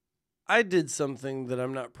 I did something that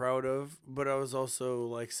I'm not proud of, but I was also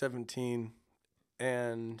like 17,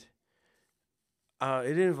 and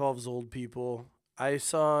it involves old people. I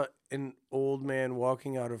saw an old man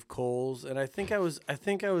walking out of Kohl's, and I think I was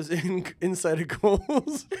inside of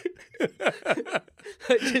Kohl's.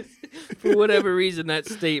 For whatever reason, that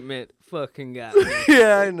statement fucking got me.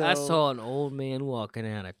 Yeah, I know. I saw an old man walking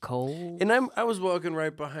out of Kohl's, and I was walking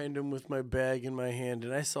right behind him with my bag in my hand,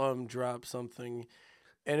 and I saw him drop something,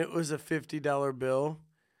 and it was a $50 bill,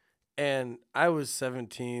 and I was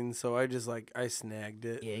 17, so I snagged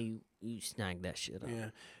it. Yeah, you snagged that shit up. Yeah.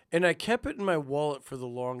 And I kept it in my wallet for the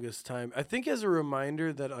longest time. I think as a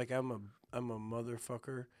reminder that like I'm a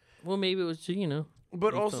motherfucker. Well, maybe it was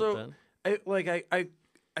But also, I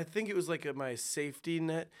think it was like my safety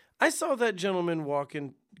net. I saw that gentleman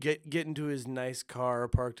get into his nice car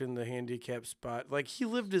parked in the handicap spot. Like he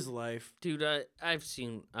lived his life, dude. I've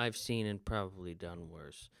seen and probably done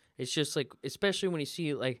worse. It's just like, especially when you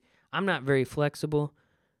see like I'm not very flexible.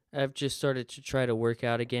 I've just started to try to work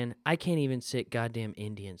out again. I can't even sit goddamn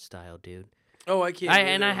Indian style, dude. Oh, I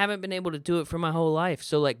can't. I haven't been able to do it for my whole life.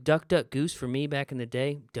 So, like, duck, duck, goose for me back in the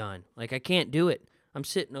day, done. Like, I can't do it. I'm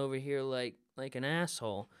sitting over here like an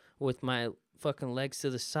asshole with my fucking legs to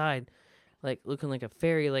the side, like looking like a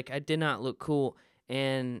fairy. Like I did not look cool.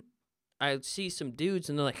 And I would see some dudes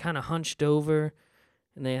and they're like kind of hunched over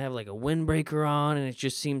and they have like a windbreaker on and it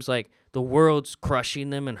just seems like the world's crushing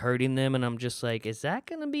them and hurting them. And I'm just like, is that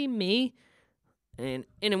going to be me? And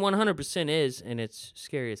it 100% is, and it's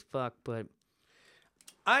scary as fuck, but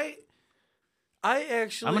I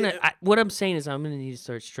actually what I'm saying is I'm gonna need to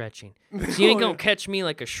start stretching. Cause you ain't gonna catch me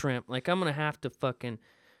like a shrimp. Like I'm gonna have to fucking.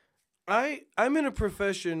 I'm in a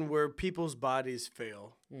profession where people's bodies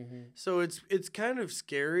fail, so it's kind of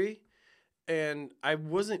scary, and I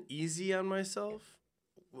wasn't easy on myself.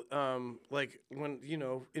 Like when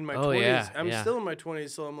in my 20s, I'm still in my 20s,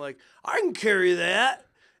 so I'm like I can carry that,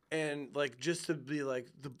 and like just to be like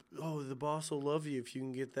the boss will love you if you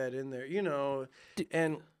can get that in there,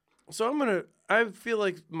 and. So I feel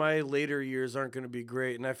like my later years aren't going to be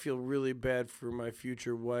great, and I feel really bad for my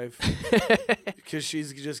future wife because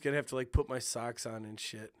she's just going to have to, like, put my socks on and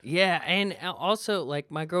shit. Yeah, and also, like,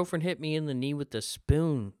 my girlfriend hit me in the knee with a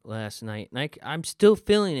spoon last night, and I'm still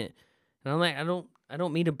feeling it. And I'm like, I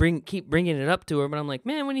don't mean to keep bringing it up to her, but I'm like,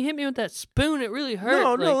 man, when you hit me with that spoon, it really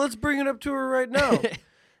hurt. No, let's bring it up to her right now.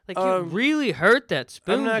 Like, it really hurt that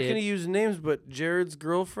spoon, I'm not going to use names, but Jarrod's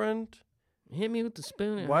girlfriend... hit me with the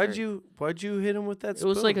spoon. Why'd you hit him with that spoon? It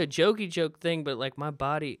was like a jokey joke thing, but like my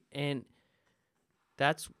body and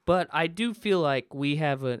but I do feel like we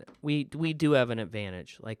do have an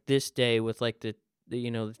advantage. Like this day with like the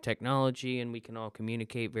the technology and we can all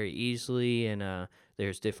communicate very easily and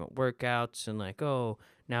there's different workouts and like, oh,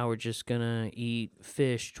 now we're just gonna eat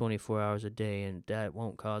fish 24 hours a day and that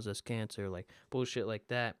won't cause us cancer, like bullshit like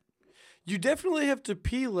that. You definitely have to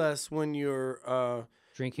pee less when you're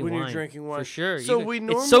you're drinking wine. For sure. So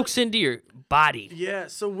it soaks into your body. Yeah,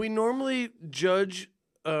 so we normally judge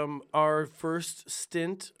our first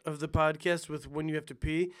stint of the podcast with when you have to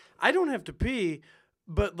pee. I don't have to pee,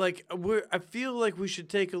 but like I feel like we should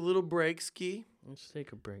take a little break, Ski. Let's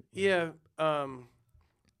take a break. Yeah,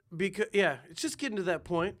 because it's just getting to that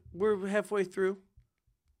point. We're halfway through.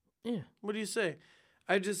 Yeah. What do you say?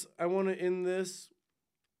 I want to end this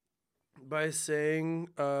by saying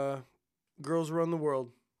girls run the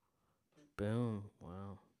world. Boom.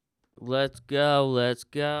 Wow. Let's go. Hold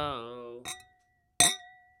on.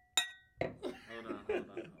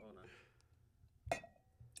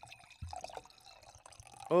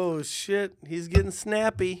 Oh, shit. He's getting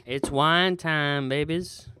snappy. It's wine time,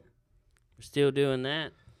 babies. We're still doing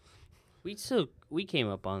that. We came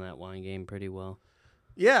up on that wine game pretty well.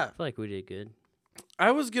 Yeah. I feel like we did good.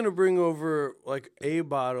 I was going to bring over like a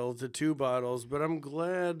bottle to 2 bottles, but I'm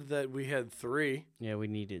glad that we had 3. Yeah, we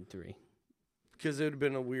needed 3. Because it would have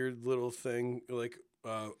been a weird little thing. Like,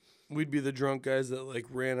 we'd be the drunk guys that like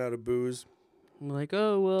ran out of booze. I'm like,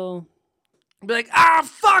 oh, well. Be like,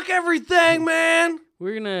 fuck everything, man.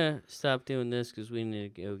 We're going to stop doing this because we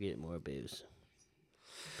need to go get more booze.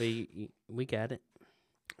 But we got it.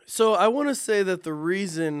 So I want to say that the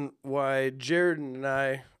reason why Jarrod and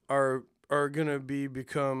I are going to be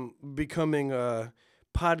becoming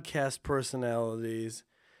podcast personalities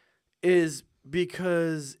is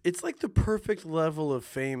because it's like the perfect level of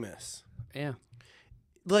famous. Yeah.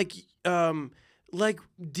 Like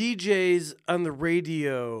DJs on the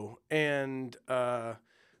radio and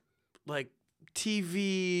like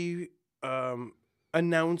TV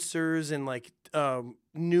announcers and like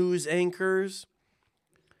news anchors.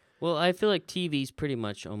 Well, I feel like TV's pretty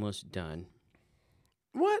much almost done.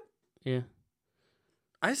 What? Yeah.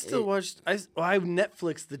 I still watched. I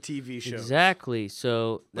Netflixed the TV show. Exactly.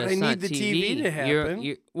 So that's but I need the TV to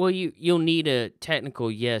happen. You'll need a technical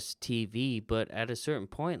TV, but at a certain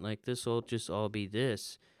point, like this will just all be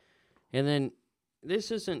this, and then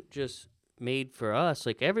this isn't just made for us.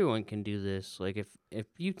 Like everyone can do this. Like if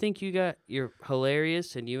you think you're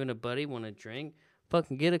hilarious and you and a buddy want to drink,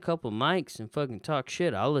 fucking get a couple mics and fucking talk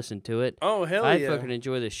shit. I'll listen to it. Oh hell yeah! I fucking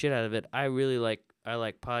enjoy the shit out of it. I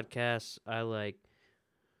like podcasts. I like.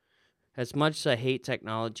 As much as I hate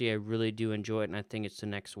technology, I really do enjoy it, and I think it's the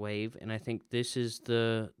next wave. And I think this is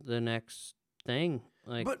the next thing.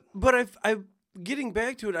 Like, but I getting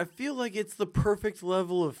back to it, I feel like it's the perfect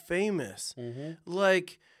level of famous. Mm-hmm.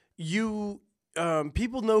 Like you,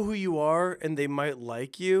 people know who you are, and they might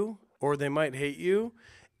like you or they might hate you,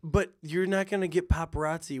 but you're not gonna get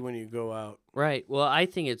paparazzi when you go out. Right. Well, I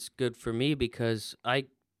think it's good for me because I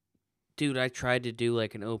tried to do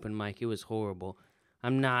like an open mic. It was horrible.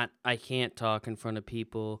 I can't talk in front of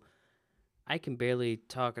people. I can barely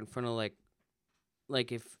talk in front of like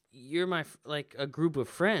if you're like a group of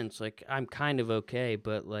friends, like I'm kind of okay,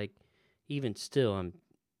 but like even still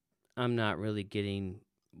I'm not really getting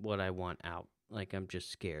what I want out. Like I'm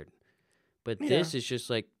just scared. But Yeah. this is just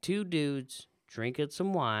like two dudes drinking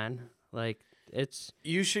some wine. Like, it's...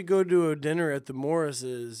 You should go to a dinner at the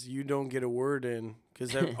Morris's. You don't get a word in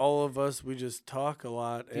because all of us, we just talk a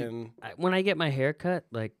lot. Dude, And when I get my hair cut,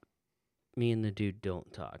 like, me and the dude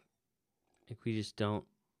don't talk. Like, we just don't.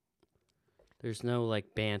 There's no,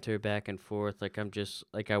 like, banter back and forth. Like, I'm just,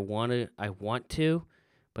 like, I want to,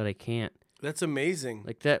 but I can't. that's amazing.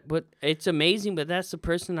 Like that, but it's amazing, but that's the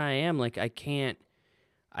person I am. Like, I can't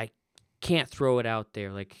throw it out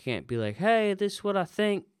there. Like, I can't be like, hey, this is what I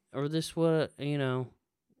think, or this what,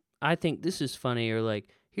 I think this is funny, or like,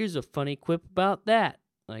 here's a funny quip about that.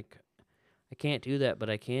 Like, I can't do that, but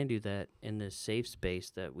I can do that in this safe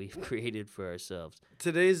space that we've created for ourselves.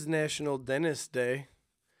 Today's National Dentist Day.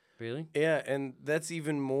 Really? Yeah, and that's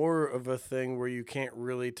even more of a thing where you can't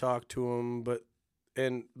really talk to them, but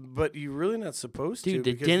you're really not supposed to. Dude,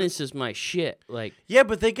 the because dentist is my shit. Like, yeah,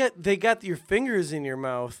 but they got your fingers in your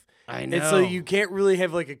mouth. I know. And so you can't really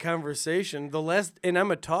have like a conversation. And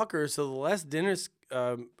I'm a talker, so the last dentist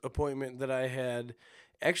appointment that I had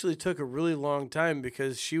actually took a really long time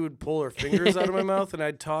because she would pull her fingers out of my mouth and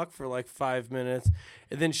I'd talk for like 5 minutes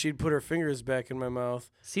and then she'd put her fingers back in my mouth.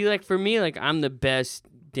 See, like, for me, like, I'm the best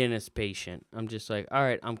dentist patient. I'm just like, all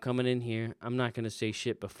right, I'm coming in here. I'm not going to say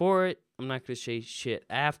shit before it. I'm not going to say shit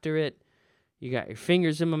after it. You got your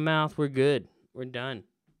fingers in my mouth. We're good. We're done.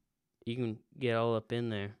 You can get all up in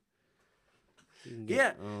there.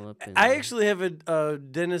 Yeah, I actually have a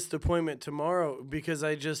dentist appointment tomorrow because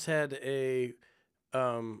I just had a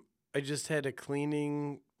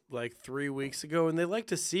cleaning like 3 weeks ago, and they like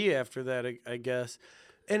to see after that, I guess.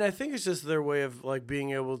 And I think it's just their way of like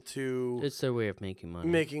being able to. It's their way of making money.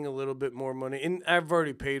 Making a little bit more money, and I've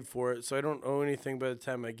already paid for it, so I don't owe anything by the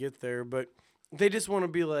time I get there. But they just want to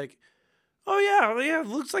be like, "Oh yeah,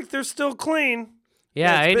 looks like they're still clean."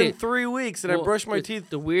 Yeah, it's been 3 weeks, and I brushed my teeth.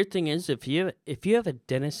 The weird thing is, if you have a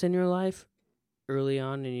dentist in your life, early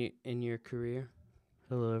on in your career,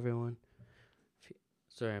 hello everyone.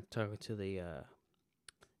 Sorry, I'm talking to the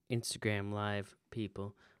Instagram live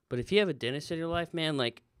people. But if you have a dentist in your life, man,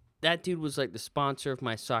 like, that dude was like the sponsor of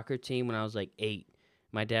my soccer team when I was like 8.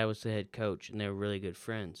 My dad was the head coach, and they were really good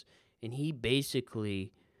friends. And he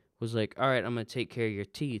basically was like, all right, I'm going to take care of your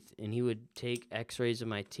teeth. And he would take x-rays of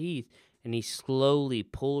my teeth, and he slowly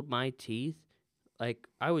pulled my teeth. Like,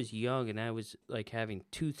 I was young, and I was, like, having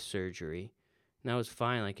tooth surgery. And I was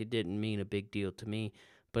fine. Like, it didn't mean a big deal to me.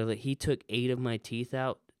 But like, he took 8 of my teeth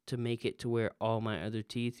out to make it to where all my other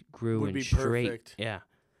teeth grew in straight. Perfect. Yeah.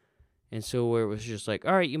 And so where it was just like,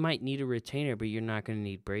 all right, you might need a retainer, but you're not going to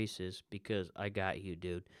need braces because I got you,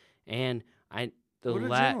 dude. And what a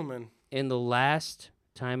gentleman. And the last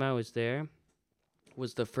time I was there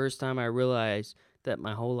was the first time I realized that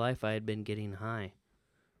my whole life I had been getting high.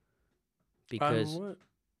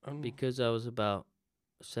 Because I was about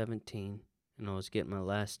 17 and I was getting my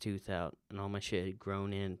last tooth out and all my shit had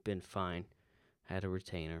grown in, been fine. Had a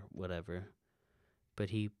retainer, whatever. But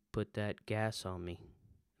he put that gas on me.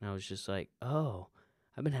 And I was just like, oh,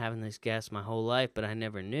 I've been having this gas my whole life, but I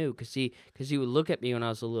never knew. Because he would look at me when I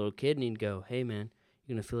was a little kid and he'd go, hey, man,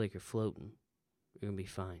 you're going to feel like you're floating. You're going to be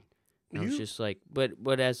fine. And I was just like,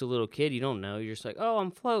 but as a little kid, you don't know. You're just like, oh, I'm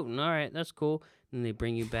floating. All right, that's cool. And they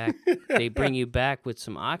bring you back. They bring you back with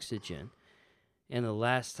some oxygen. And the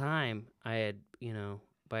last time I had,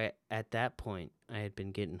 at that point, I had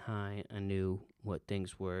been getting high. I knew what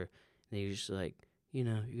things were. And they were just like, you're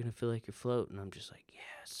going to feel like you're floating. I'm just like,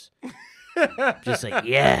 yes. Just like,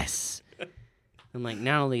 yes. I'm like,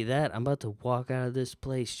 not only that, I'm about to walk out of this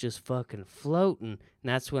place just fucking floating. And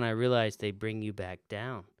that's when I realized they bring you back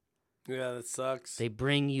down. Yeah, that sucks. They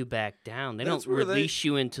bring you back down. They don't release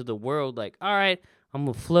you into the world like, all right, I'm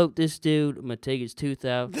going to float this dude. I'm going to take his tooth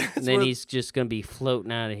out. And then he's just going to be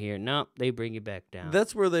floating out of here. Nope, they bring you back down.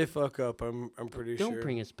 That's where they fuck up, I'm pretty sure. Don't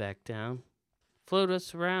bring us back down. Float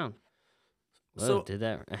us around. Whoa, did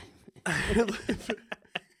that right.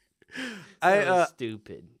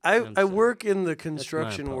 Stupid. I work in the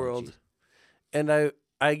construction world, and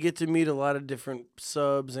I get to meet a lot of different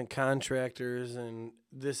subs and contractors and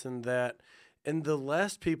this and that. And the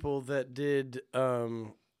last people that did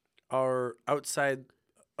our outside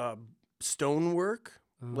stone work,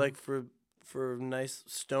 like for nice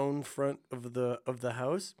stone front of the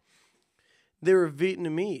house, they were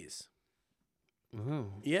Vietnamese. Oh.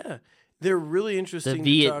 Yeah. They're really interesting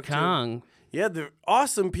the to Viet talk Cong. to. Yeah, they're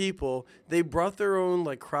awesome people. They brought their own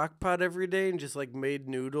like crock pot every day and just like made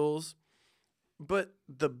noodles. But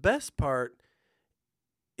the best part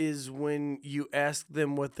is when you ask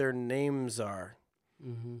them what their names are.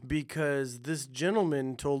 Mm-hmm. Because this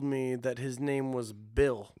gentleman told me that his name was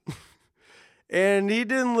Bill. And he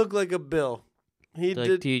didn't look like a Bill. He Like,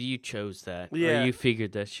 did, dude, you chose that. Yeah. Or you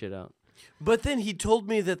figured that shit out. but then he told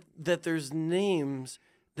me that there's names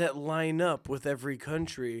that line up with every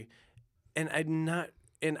country, and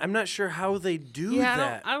I'm not sure how they do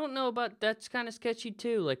that. I don't know about that's kind of sketchy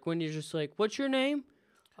too. Like when you're just like, "What's your name?"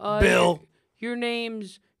 Bill. Your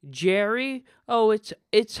name's Jerry. Oh,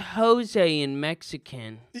 it's Jose in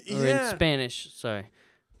Mexican or in Yeah. Spanish. Sorry,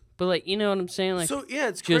 but like you know what I'm saying? Like So yeah,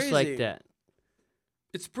 it's just crazy. like that.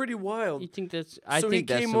 It's pretty wild. You think that's? I So he think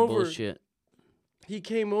that's came some over- bullshit. He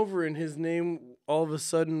came over and his name all of a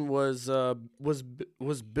sudden was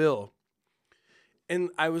Bill. And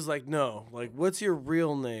I was like, "No, like what's your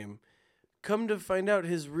real name?" Come to find out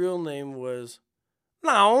his real name was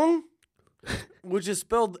Long, which is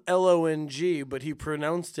spelled Long, but he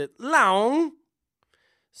pronounced it Long.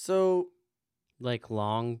 So Like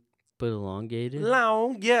long but elongated.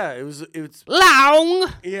 Long, yeah, it's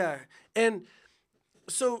Long. yeah. And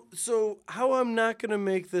so how I'm not going to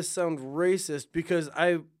make this sound racist because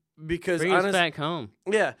Bring us back home.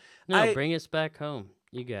 Yeah. No, bring us back home.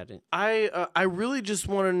 You got it. I really just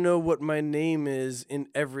want to know what my name is in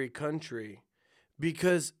every country,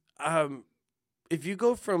 because if you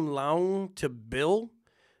go from Long to Bill,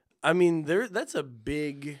 I mean that's a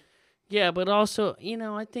big. Yeah, but also,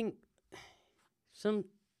 I think some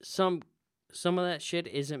of that shit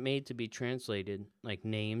isn't made to be translated, like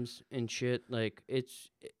names and shit. Like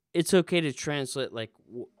it's okay to translate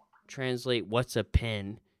translate what's a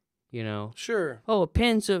pen, Sure. Oh, a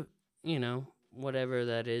pen's a, whatever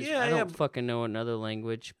that is. Yeah, I don't yeah. fucking know another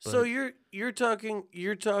language. But, So you're talking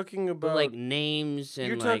but about like names and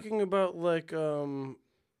you're like talking about like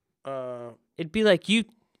it'd be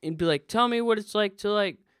like tell me what it's like to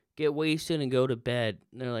like get wasted and go to bed.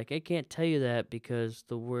 And they're like, I can't tell you that because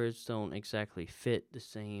the words don't exactly fit the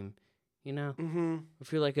same,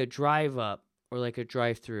 If you're like a drive up or like a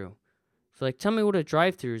drive through. If you're like, tell me what a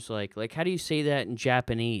drive through is like. Like, how do you say that in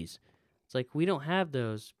Japanese? It's like, we don't have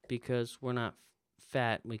those because we're not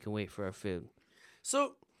fat and we can wait for our food.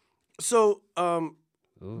 So Ooh.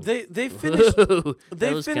 they finished That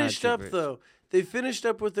they was finished up controversial. though. They finished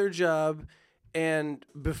up with their job, and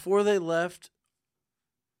before they left,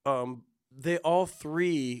 they all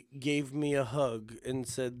three gave me a hug and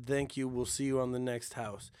said, "Thank you. We'll see you on the next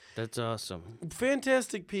house." That's awesome.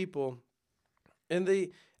 Fantastic people, and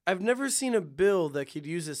I've never seen a bill that could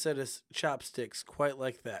use a set of chopsticks quite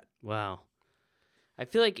like that. Wow. I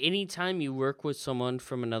feel like anytime you work with someone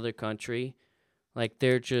from another country, like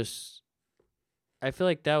they're just, I feel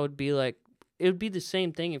like that would be like, it would be the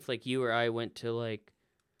same thing if like you or I went to like,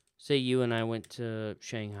 say you and I went to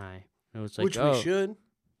Shanghai. And it was like, Which we should.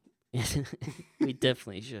 We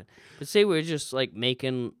definitely should. But say we're just like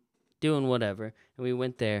doing whatever, and we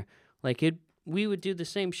went there, like we would do the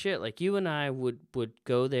same shit. Like you and I would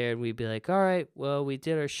go there and we'd be like, all right, well, we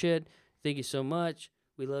did our shit. Thank you so much.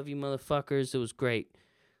 We love you, motherfuckers. It was great.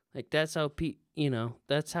 Like that's how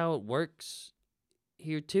that's how it works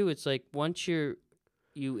here too. It's like once you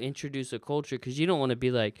introduce a culture, because you don't want to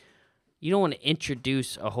be like, you don't want to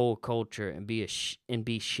introduce a whole culture and be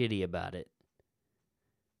shitty about it.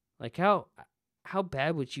 Like how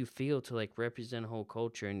bad would you feel to like represent a whole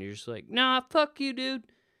culture and you're just like, nah, fuck you, dude.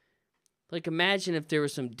 Like imagine if there were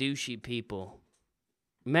some douchey people.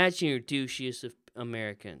 Imagine your douchiest of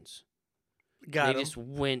Americans. They just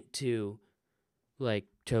went to like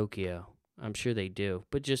Tokyo. I'm sure they do.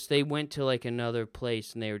 But just they went to like another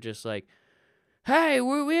place and they were just like, hey,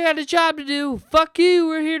 we had a job to do. Fuck you.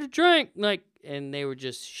 We're here to drink. Like, and they were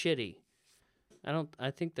just shitty.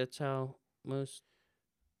 I think that's how most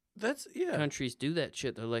countries do that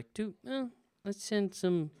shit. They're like, dude, let's send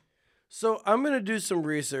some. So I'm going to do some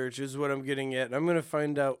research is what I'm getting at. I'm going to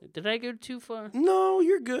find out. Did I go too far? No,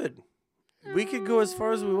 you're good. We could go as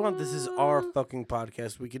far as we want. This is our fucking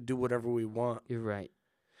podcast. We could do whatever we want. You're right.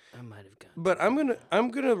 I might have gone. But I'm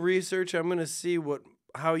gonna research. I'm gonna see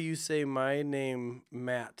how you say my name,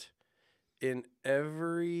 Matt, in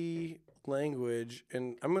every language,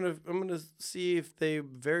 and I'm gonna see if they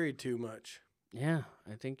vary too much. Yeah,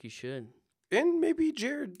 I think you should. And maybe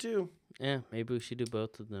Jarrod too. Yeah, maybe we should do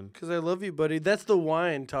both of them. Because I love you, buddy. That's the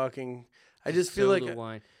wine talking. I just feel like the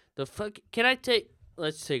wine. The fuck. Can I take?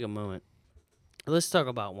 Let's take a moment. Let's talk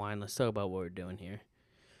about wine. Let's talk about what we're doing here.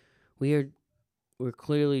 We're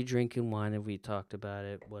clearly drinking wine, and we talked about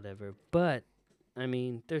it, whatever. But I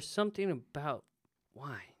mean, there's something about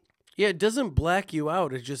wine. Yeah, it doesn't black you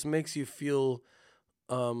out. It just makes you feel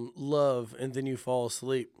love, and then you fall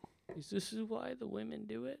asleep. This is why the women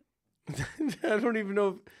do it? I don't even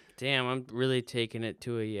know. Damn, I'm really taking it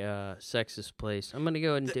to a sexist place. I'm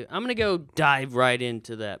gonna go dive right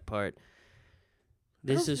into that part.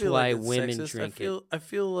 This don't is feel why like it's women sexist. drink it.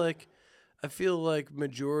 I feel like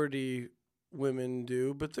majority women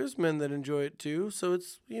do, but there's men that enjoy it too. So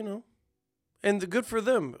it's and the good for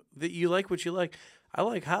them that you like what you like. I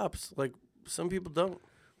like hops, like some people don't.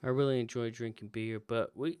 I really enjoy drinking beer,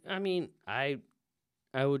 but I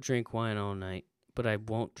will drink wine all night, but I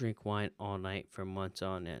won't drink wine all night for months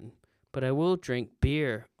on end. But I will drink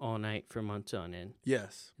beer all night for months on end.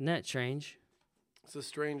 Yes, Isn't that strange? it's a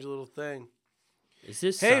strange little thing. Is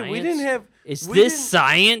this Hey, science? we didn't have. Is we this didn't-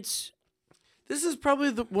 science? This is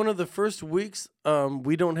probably one of the first weeks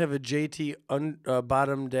we don't have a JT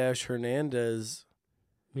bottom dash Hernandez.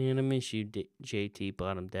 Man, I miss you, JT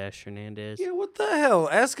Bottom Dash Hernandez. Yeah, what the hell?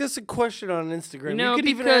 Ask us a question on Instagram. You know, You could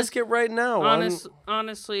even because ask it right now.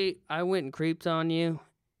 Honestly, I went and creeped on you,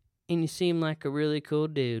 and you seem like a really cool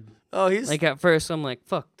dude. Oh, he's Like, at first, I'm like,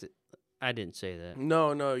 fuck. I didn't say that.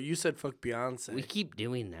 No, you said fuck Beyonce. We keep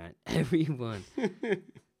doing that, everyone.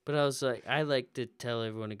 But I was like, I like to tell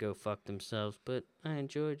everyone to go fuck themselves, but I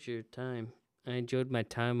enjoyed your time. I enjoyed my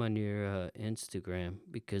time on your Instagram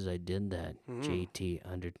because I did that. JT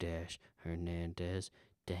 _ Hernandez.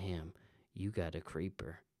 Damn, you got a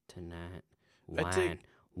creeper tonight.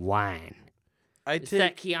 Wine. It's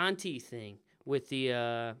that Chianti thing with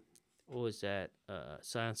the, what was that?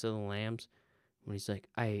 Silence of the Lambs. When he's like,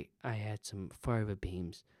 I had some fava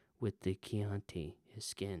beans with the Chianti, his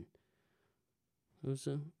skin. It was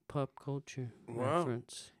a pop culture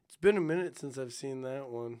reference. It's been a minute since I've seen that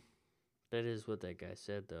one. That is what that guy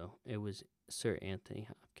said, though. It was Sir Anthony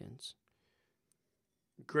Hopkins.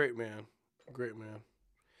 Great man.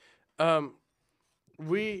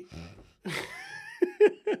 We...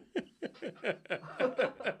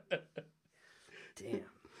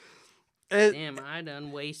 Damn, I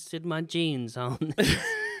done wasted my jeans on this.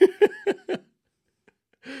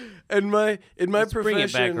 In my Let's profession, bring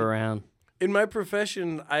it back around. In my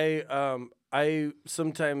profession, I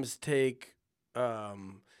sometimes take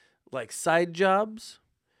like side jobs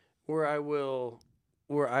where I will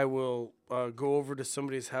go over to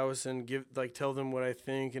somebody's house and tell them what I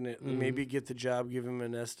think and maybe get the job, give them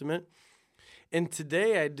an estimate. And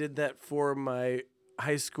today I did that for my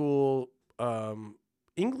high school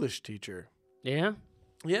English teacher. Yeah?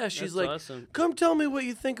 Yeah, she's That's like, awesome. "Come tell me what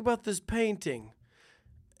you think about this painting,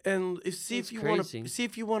 and see if you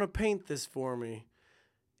want to paint this for me."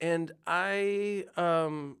 And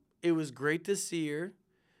it was great to see her.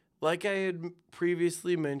 Like I had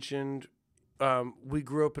previously mentioned, we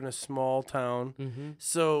grew up in a small town,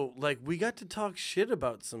 so like we got to talk shit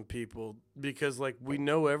about some people because like we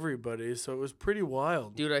know everybody, so it was pretty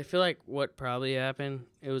wild. Dude, I feel like what probably happened,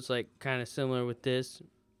 it was like kind of similar with this.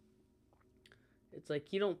 It's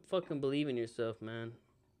like you don't fucking believe in yourself, man.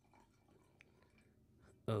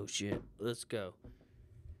 Oh shit, let's go.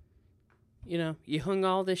 You know, you hung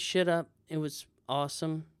all this shit up. It was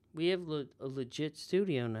awesome. We have a legit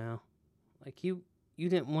studio now. Like you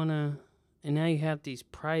didn't want to, and now you have these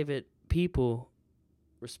private people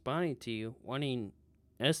responding to you, wanting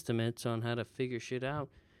estimates on how to figure shit out.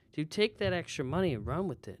 Dude, take that extra money and run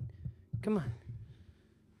with it. Come on.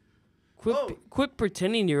 Quit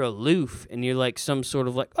pretending you're aloof and you're like some sort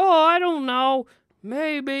of like, oh, I don't know.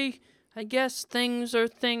 Maybe. I guess things are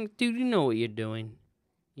things. Dude, you know what you're doing.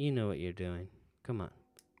 You know what you're doing. Come on.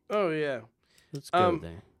 Oh, yeah. Let's go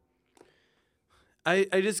there.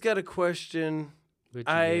 I just got a question.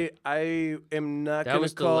 I am not going to call. That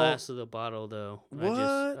was the last of the bottle, though. What?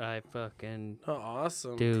 I fucking. Oh,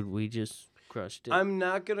 awesome. Dude, we just crushed it. I'm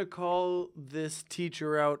not going to call this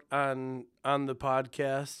teacher out on the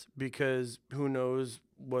podcast because who knows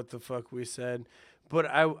what the fuck we said. But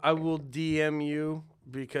I will DM you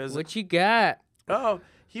because. What you got? Oh,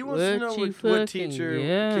 he wants to know what teacher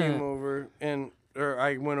came over or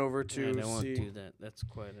I went over to I don't want see. to do that. That's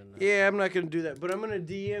quite enough. Yeah, I'm not going to do that, but I'm going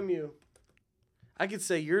to DM you. I could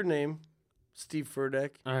say your name, Steve Furdeck.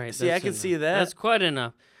 All right. See, I can see that. That's quite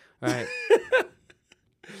enough. All right.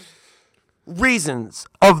 Reasons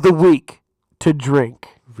of the week to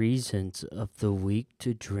drink. Reasons of the week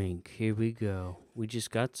to drink. Here we go. We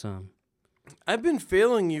just got some. I've been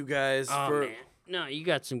failing you guys Man. No, you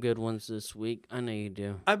got some good ones this week. I know you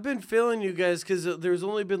do. I've been failing you guys because there's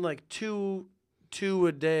only been like two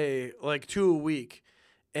a day, like 2 a week,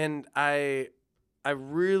 and I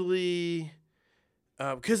really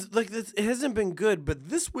because like it hasn't been good, but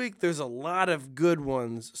this week there's a lot of good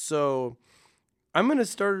ones, so I'm gonna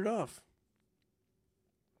start it off.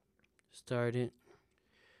 Start it.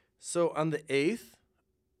 So on the 8th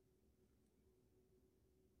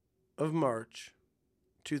of March,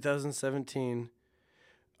 2017,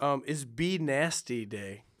 is Be Nasty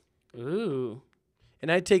Day. Ooh.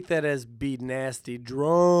 And I take that as be nasty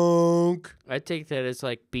drunk. I take that as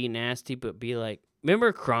like be nasty, but be like,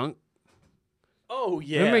 remember crunk? Oh,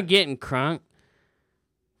 yeah. Remember getting crunk?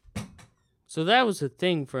 So that was a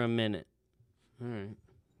thing for a minute. All right.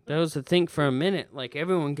 That was a thing for a minute. Like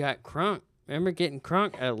everyone got crunk. Remember getting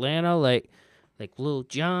crunk? Atlanta, like Lil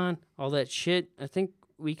Jon, all that shit. I think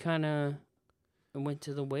we kind of went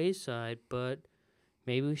to the wayside, but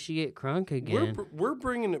maybe we should get crunk again. We're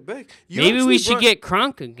bringing it back. Maybe we should get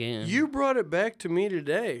crunk again. You brought it back to me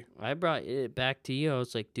today. I brought it back to you. I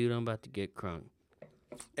was like, dude, I'm about to get crunk.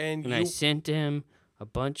 And I sent him a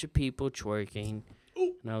bunch of people twerking.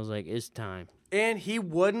 Ooh. And I was like, it's time. And he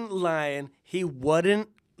wasn't lying. He wasn't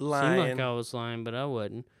lying. Seemed like I was lying, but I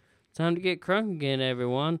wasn't. Time to get crunk again,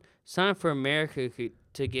 everyone. It's time for America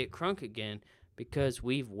to get crunk again because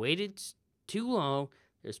we've waited too long.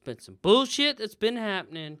 There's been some bullshit that's been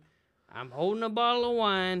happening. I'm holding a bottle of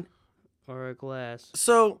wine or a glass.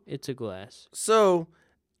 So it's a glass. So,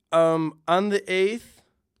 on the 8th,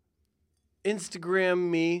 Instagram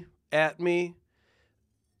me, at me.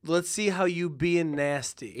 Let's see how you being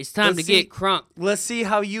nasty. It's time to get crunk. Let's see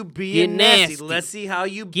how you being nasty. Let's see how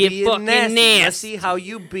you being nasty. Let's see how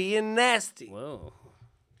you being nasty. Whoa.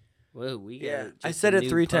 Whoa, we got Yeah, I said it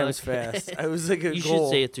 3 times fast. I was like a goal. You should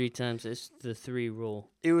say it 3 times. It's the 3 rule.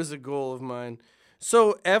 It was a goal of mine.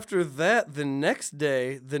 So after that, the next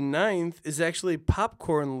day, the 9th, is actually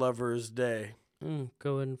Popcorn Lovers Day.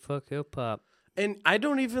 Go ahead and fuck your pop. And I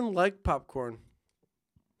don't even like popcorn.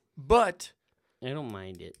 But I don't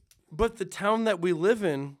mind it. But the town that we live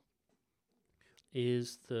in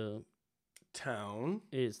is the town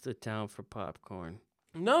for popcorn.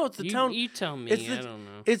 No, it's the town. You tell me. I don't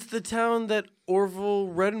know. It's the town that Orville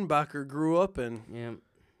Redenbacher grew up in. Yeah.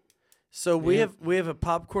 So we have a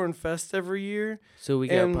popcorn fest every year. So we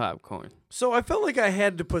got popcorn. So I felt like I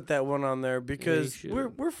had to put that one on there because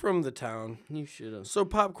we're from the town. You should have. So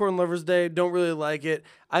Popcorn Lovers Day, don't really like it.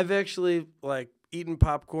 I've actually eaten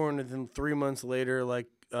popcorn and then 3 months later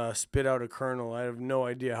spit out a kernel. I have no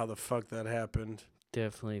idea how the fuck that happened.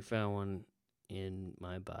 Definitely found one in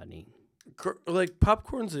my body.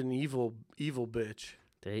 Popcorn's an evil bitch.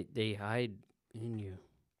 They hide in you.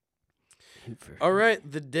 All right,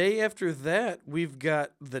 the day after that, we've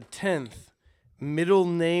got the 10th, Middle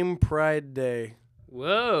Name Pride Day.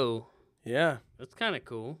 Whoa. Yeah. That's kind of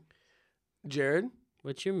cool. Jarrod?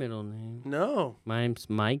 What's your middle name? No. Mine's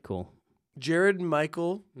Michael. Jarrod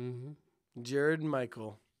Michael. Mm-hmm. Jarrod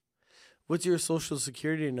Michael. What's your social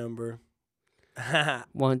security number?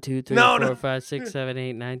 1, 2, 3, 4, 5, 6, 7,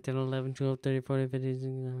 8, 9, 10, 11, 12, 13, 14, 15,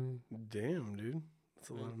 16. Damn, dude. That's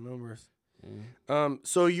a lot of numbers. Yeah.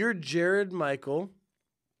 So you're Jarrod Michael,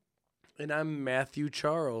 and I'm Matthew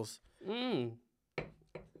Charles.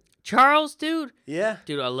 Charles, dude? Yeah.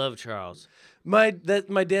 Dude, I love Charles. My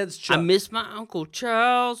dad's Chuck. I miss my Uncle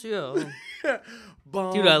Charles, yo.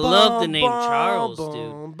 Dude, I love the name Charles,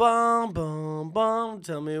 dude.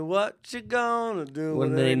 Tell me what you gonna do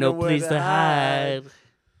when there ain't no place to hide.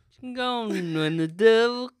 Gone when the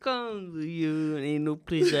devil comes to you and ain't no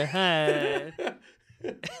place to hide.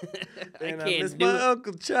 And I miss my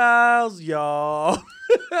Uncle Charles, y'all.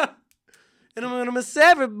 And I'm gonna miss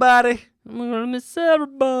everybody.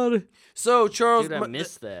 So Charles, dude, I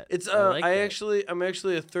miss that. It's I'm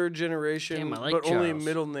actually a third generation, but Charles. only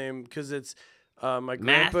middle name because it's my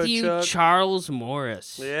grandpa Matthew Chuck. Charles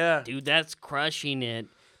Morris. Yeah, dude, that's crushing it.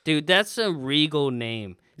 Dude, that's a regal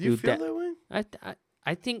name. You feel that way?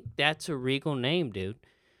 I think that's a regal name, dude.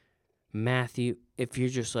 Matthew, if you're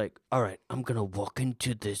just like, all right, I'm going to walk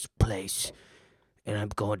into this place and I'm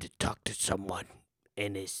going to talk to someone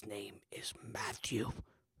and his name is Matthew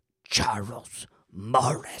Charles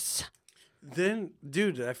Morris. Then,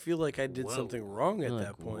 dude, I feel like I did something wrong at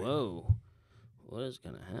that point. Whoa. What is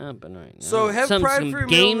going to happen right now? So have pride for your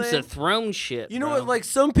Games middle of Thrones shit, You know bro. what,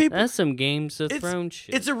 some people... That's some Games of Thrones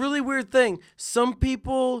shit. It's a really weird thing. Some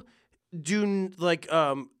people do,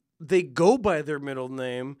 they go by their middle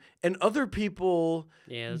name, and other people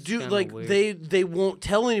do they won't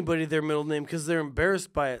tell anybody their middle name because they're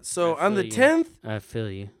embarrassed by it. So on the 10th, I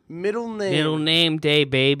feel you. Middle name day,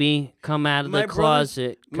 baby. Come out of the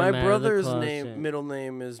closet. My brother's middle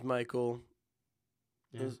name is Michael,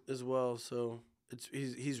 as well. So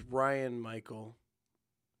he's Ryan Michael.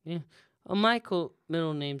 Yeah, a Michael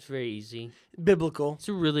middle name's very easy. Biblical. It's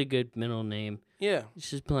a really good middle name. Yeah.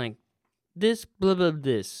 It's just blank. This, blah, blah,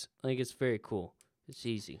 this. It's very cool. It's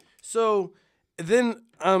easy. So then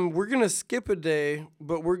we're going to skip a day,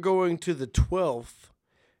 but we're going to the 12th.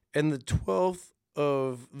 And the 12th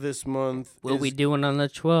of this month What are we doing on the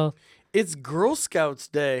 12th? It's Girl Scouts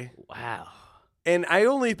Day. Wow. And I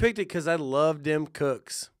only picked it because I love them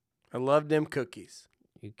cooks. I love them cookies.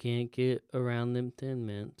 You can't get around them Thin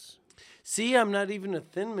Mints. See, I'm not even a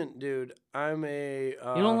Thin Mint dude. I'm a...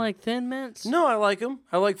 You don't like Thin Mints? No, I like them.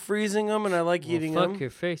 I like freezing them and I like eating them. Fuck your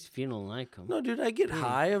face if you don't like them. No, dude, I get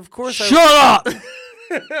high. Of course Shut up!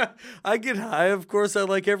 I get high. Of course, I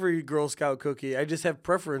like every Girl Scout cookie. I just have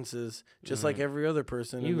preferences, just like every other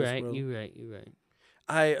person in this world. You right.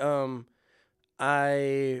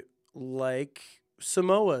 I like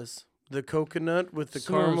Samoas. The coconut with the Samoas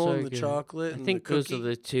caramel are and the good. chocolate. I and think the those cookie. are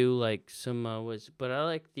the two like Samoas, but I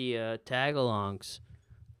like the tagalongs,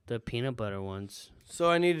 the peanut butter ones. So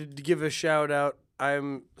I needed to give a shout out.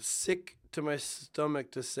 I'm sick to my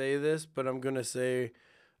stomach to say this, but I'm gonna say,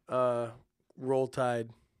 Roll Tide.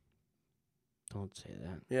 Don't say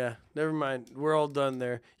that. Yeah, never mind. We're all done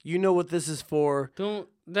there. You know what this is for. Don't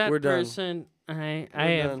that We're done. person. I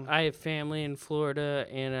done. have family in Florida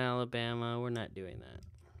and Alabama. We're not doing that.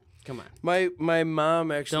 Come on. My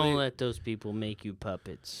mom actually. Don't let those people make you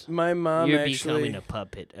puppets. My mom You're actually. becoming a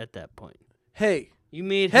puppet at that point. Hey, You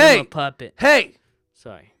made Hey! him a puppet. hey.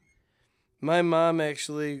 Sorry. My mom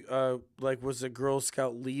actually was a Girl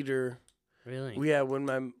Scout leader. Really? Yeah,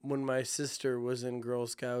 when my sister was in Girl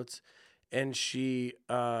Scouts, and she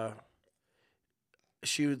would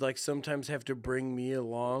like sometimes have to bring me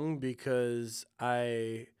along because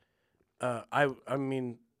I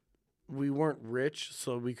mean, we weren't rich,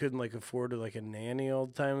 so we couldn't like afford like a nanny all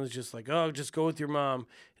the time. It was just like, oh, just go with your mom,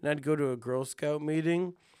 and I'd go to a Girl Scout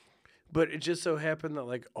meeting, but it just so happened that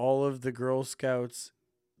like all of the Girl Scouts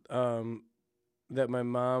that my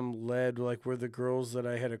mom led like were the girls that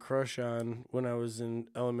I had a crush on when I was in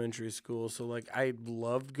elementary school. So like I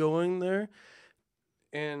loved going there.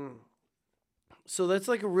 And so that's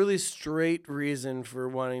like a really straight reason for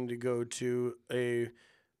wanting to go to a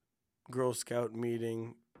Girl Scout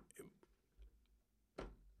meeting.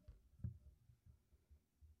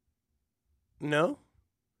 No?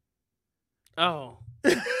 Oh.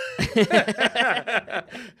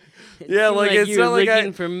 Yeah, Seemed like it's you were not like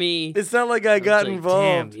looking for me. It's not like I got like,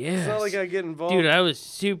 involved. damn, It's not yes. like I get involved. Dude, I was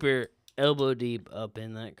super elbow deep up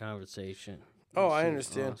in that conversation. Oh, This I is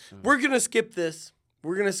understand. awesome. We're going to skip this.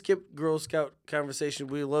 We're going to skip Girl Scout conversation.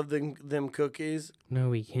 We love them cookies. No,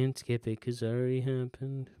 we can't skip it because it already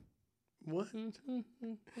happened. What?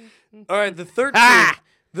 All right, the 13th. Ah!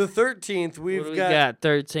 The 13th, What we've do we got, got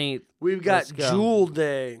 13th we've got Let's go. Jewel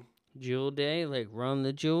Day. Jewel Day, like run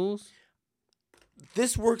the jewels.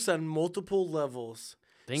 This works on multiple levels.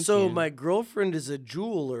 Thank so you. my girlfriend is a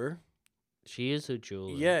jeweler. She is a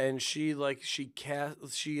jeweler. Yeah, and she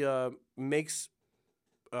makes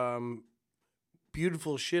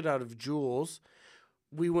beautiful shit out of jewels.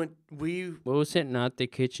 What was it? Not the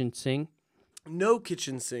kitchen sink? No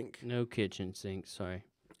kitchen sink. No kitchen sink, sorry.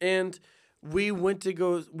 And we went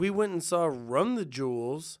and saw Run the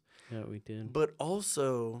Jewels, Yeah, we did. but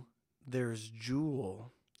also there's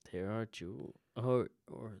Jewel. There are jewels. Or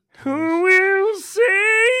Who will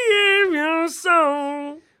save your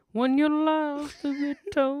soul? when you're lost to be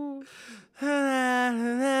told. That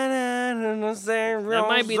That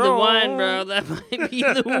might be the wine, bro. That might be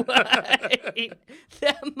the wine.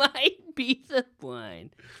 That might be the wine.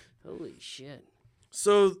 Holy shit.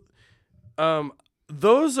 So,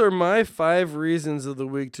 those are my 5 reasons of the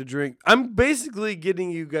week to drink. I'm basically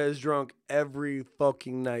getting you guys drunk every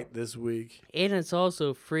fucking night this week. And it's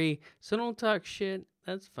also free, so don't talk shit.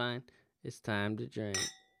 That's fine. It's time to drink.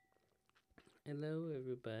 Hello,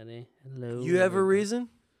 everybody. Hello. You have a everybody. reason?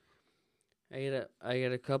 I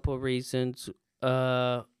got a couple reasons.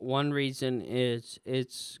 One reason is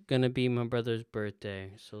it's gonna be my brother's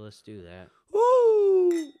birthday, so let's do that.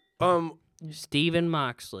 Woo! Stephen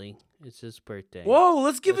Moxley. It's his birthday. Whoa,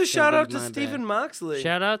 let's give a That's gonna shout be out to my Stephen bad. Moxley.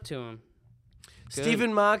 Shout out to him. Good.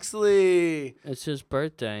 Stephen Moxley. It's his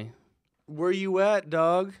birthday. Where you at,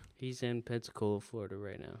 dog? He's in Pensacola, Florida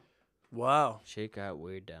right now. Wow. Shit got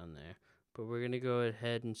weird down there. But we're gonna go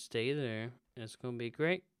ahead and stay there. It's gonna be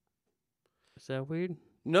great. Is that weird?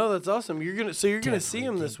 No, that's awesome. You're gonna see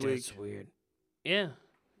him this week. That's weird. Yeah.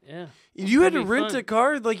 Yeah. You had to That'd be rent fun. a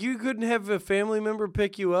car? Like you couldn't have a family member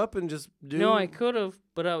pick you up and just do No, I could have,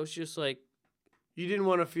 but I was just like, You didn't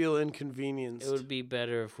want to feel inconvenienced. it would be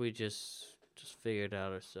better if we just figured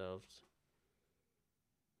out ourselves.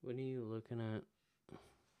 What are you looking at?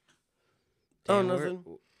 Oh, Damn, nothing.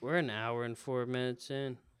 We're an hour and 4 minutes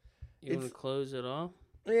in. You want to It's- close it off?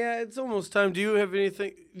 Yeah, it's almost time. Do you have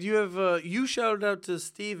anything? Do you have? You shouted out to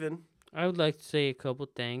Steven. I would like to say a couple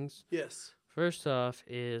things. Yes. First off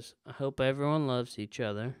is I hope everyone loves each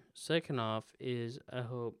other. Second off is I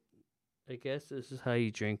guess this is how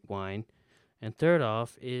you drink wine. And third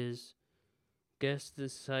off is guess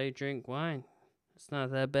this is how you drink wine. It's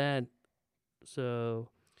not that bad. So,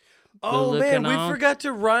 Oh man, looking we on. forgot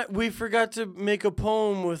to write. We forgot to make a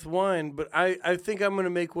poem with wine, but I think I'm gonna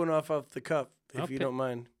make one off the cuff if you Okay. don't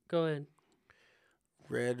mind. Go ahead.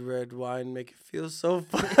 Red, red wine make it feel so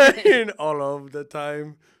fine all of the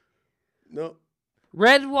time. No.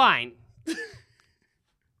 Red wine.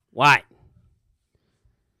 Wine.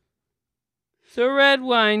 So red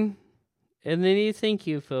wine, and then you think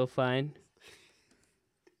you feel fine.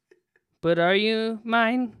 But are you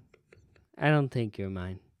mine? I don't think you're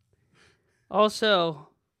mine. Also,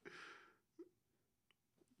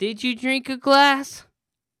 did you drink a glass?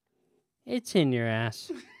 It's in your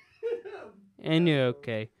ass. And you're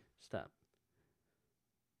okay. Stop.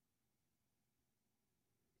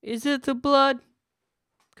 Is it the blood?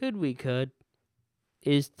 We could.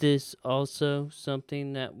 Is this also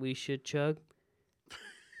something that we should chug?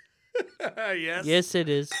 Yes. Yes, it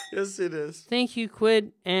is. Yes, it is. Thank you,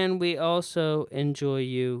 Quid, and we also enjoy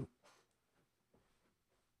you.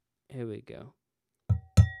 Here we go.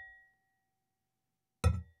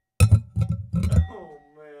 Oh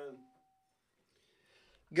man.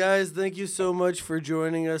 Guys, thank you so much for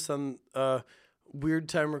joining us on Weird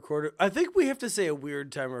Time Recorded. I think we have to say a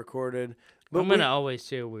Weird Time Recorded. But I'm gonna always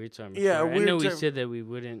say a weird time. Yeah, a I know weird we time- said that we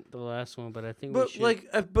wouldn't the last one, but I think But we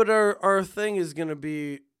should. but our thing is gonna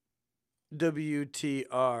be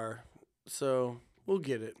WTR, so we'll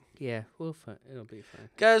get it, Yeah, we'll find. It'll be fine.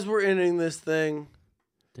 guys. We're ending this thing.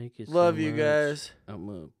 Thank you. Love so you much. guys. I'm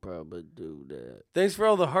gonna probably do that. Thanks for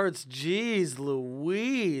all the hearts. Jeez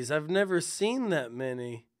Louise, I've never seen that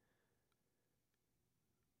many.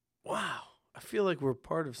 Wow, I feel like we're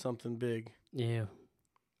part of something big. Yeah.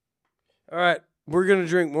 All right, we're gonna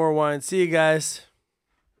drink more wine. See you guys.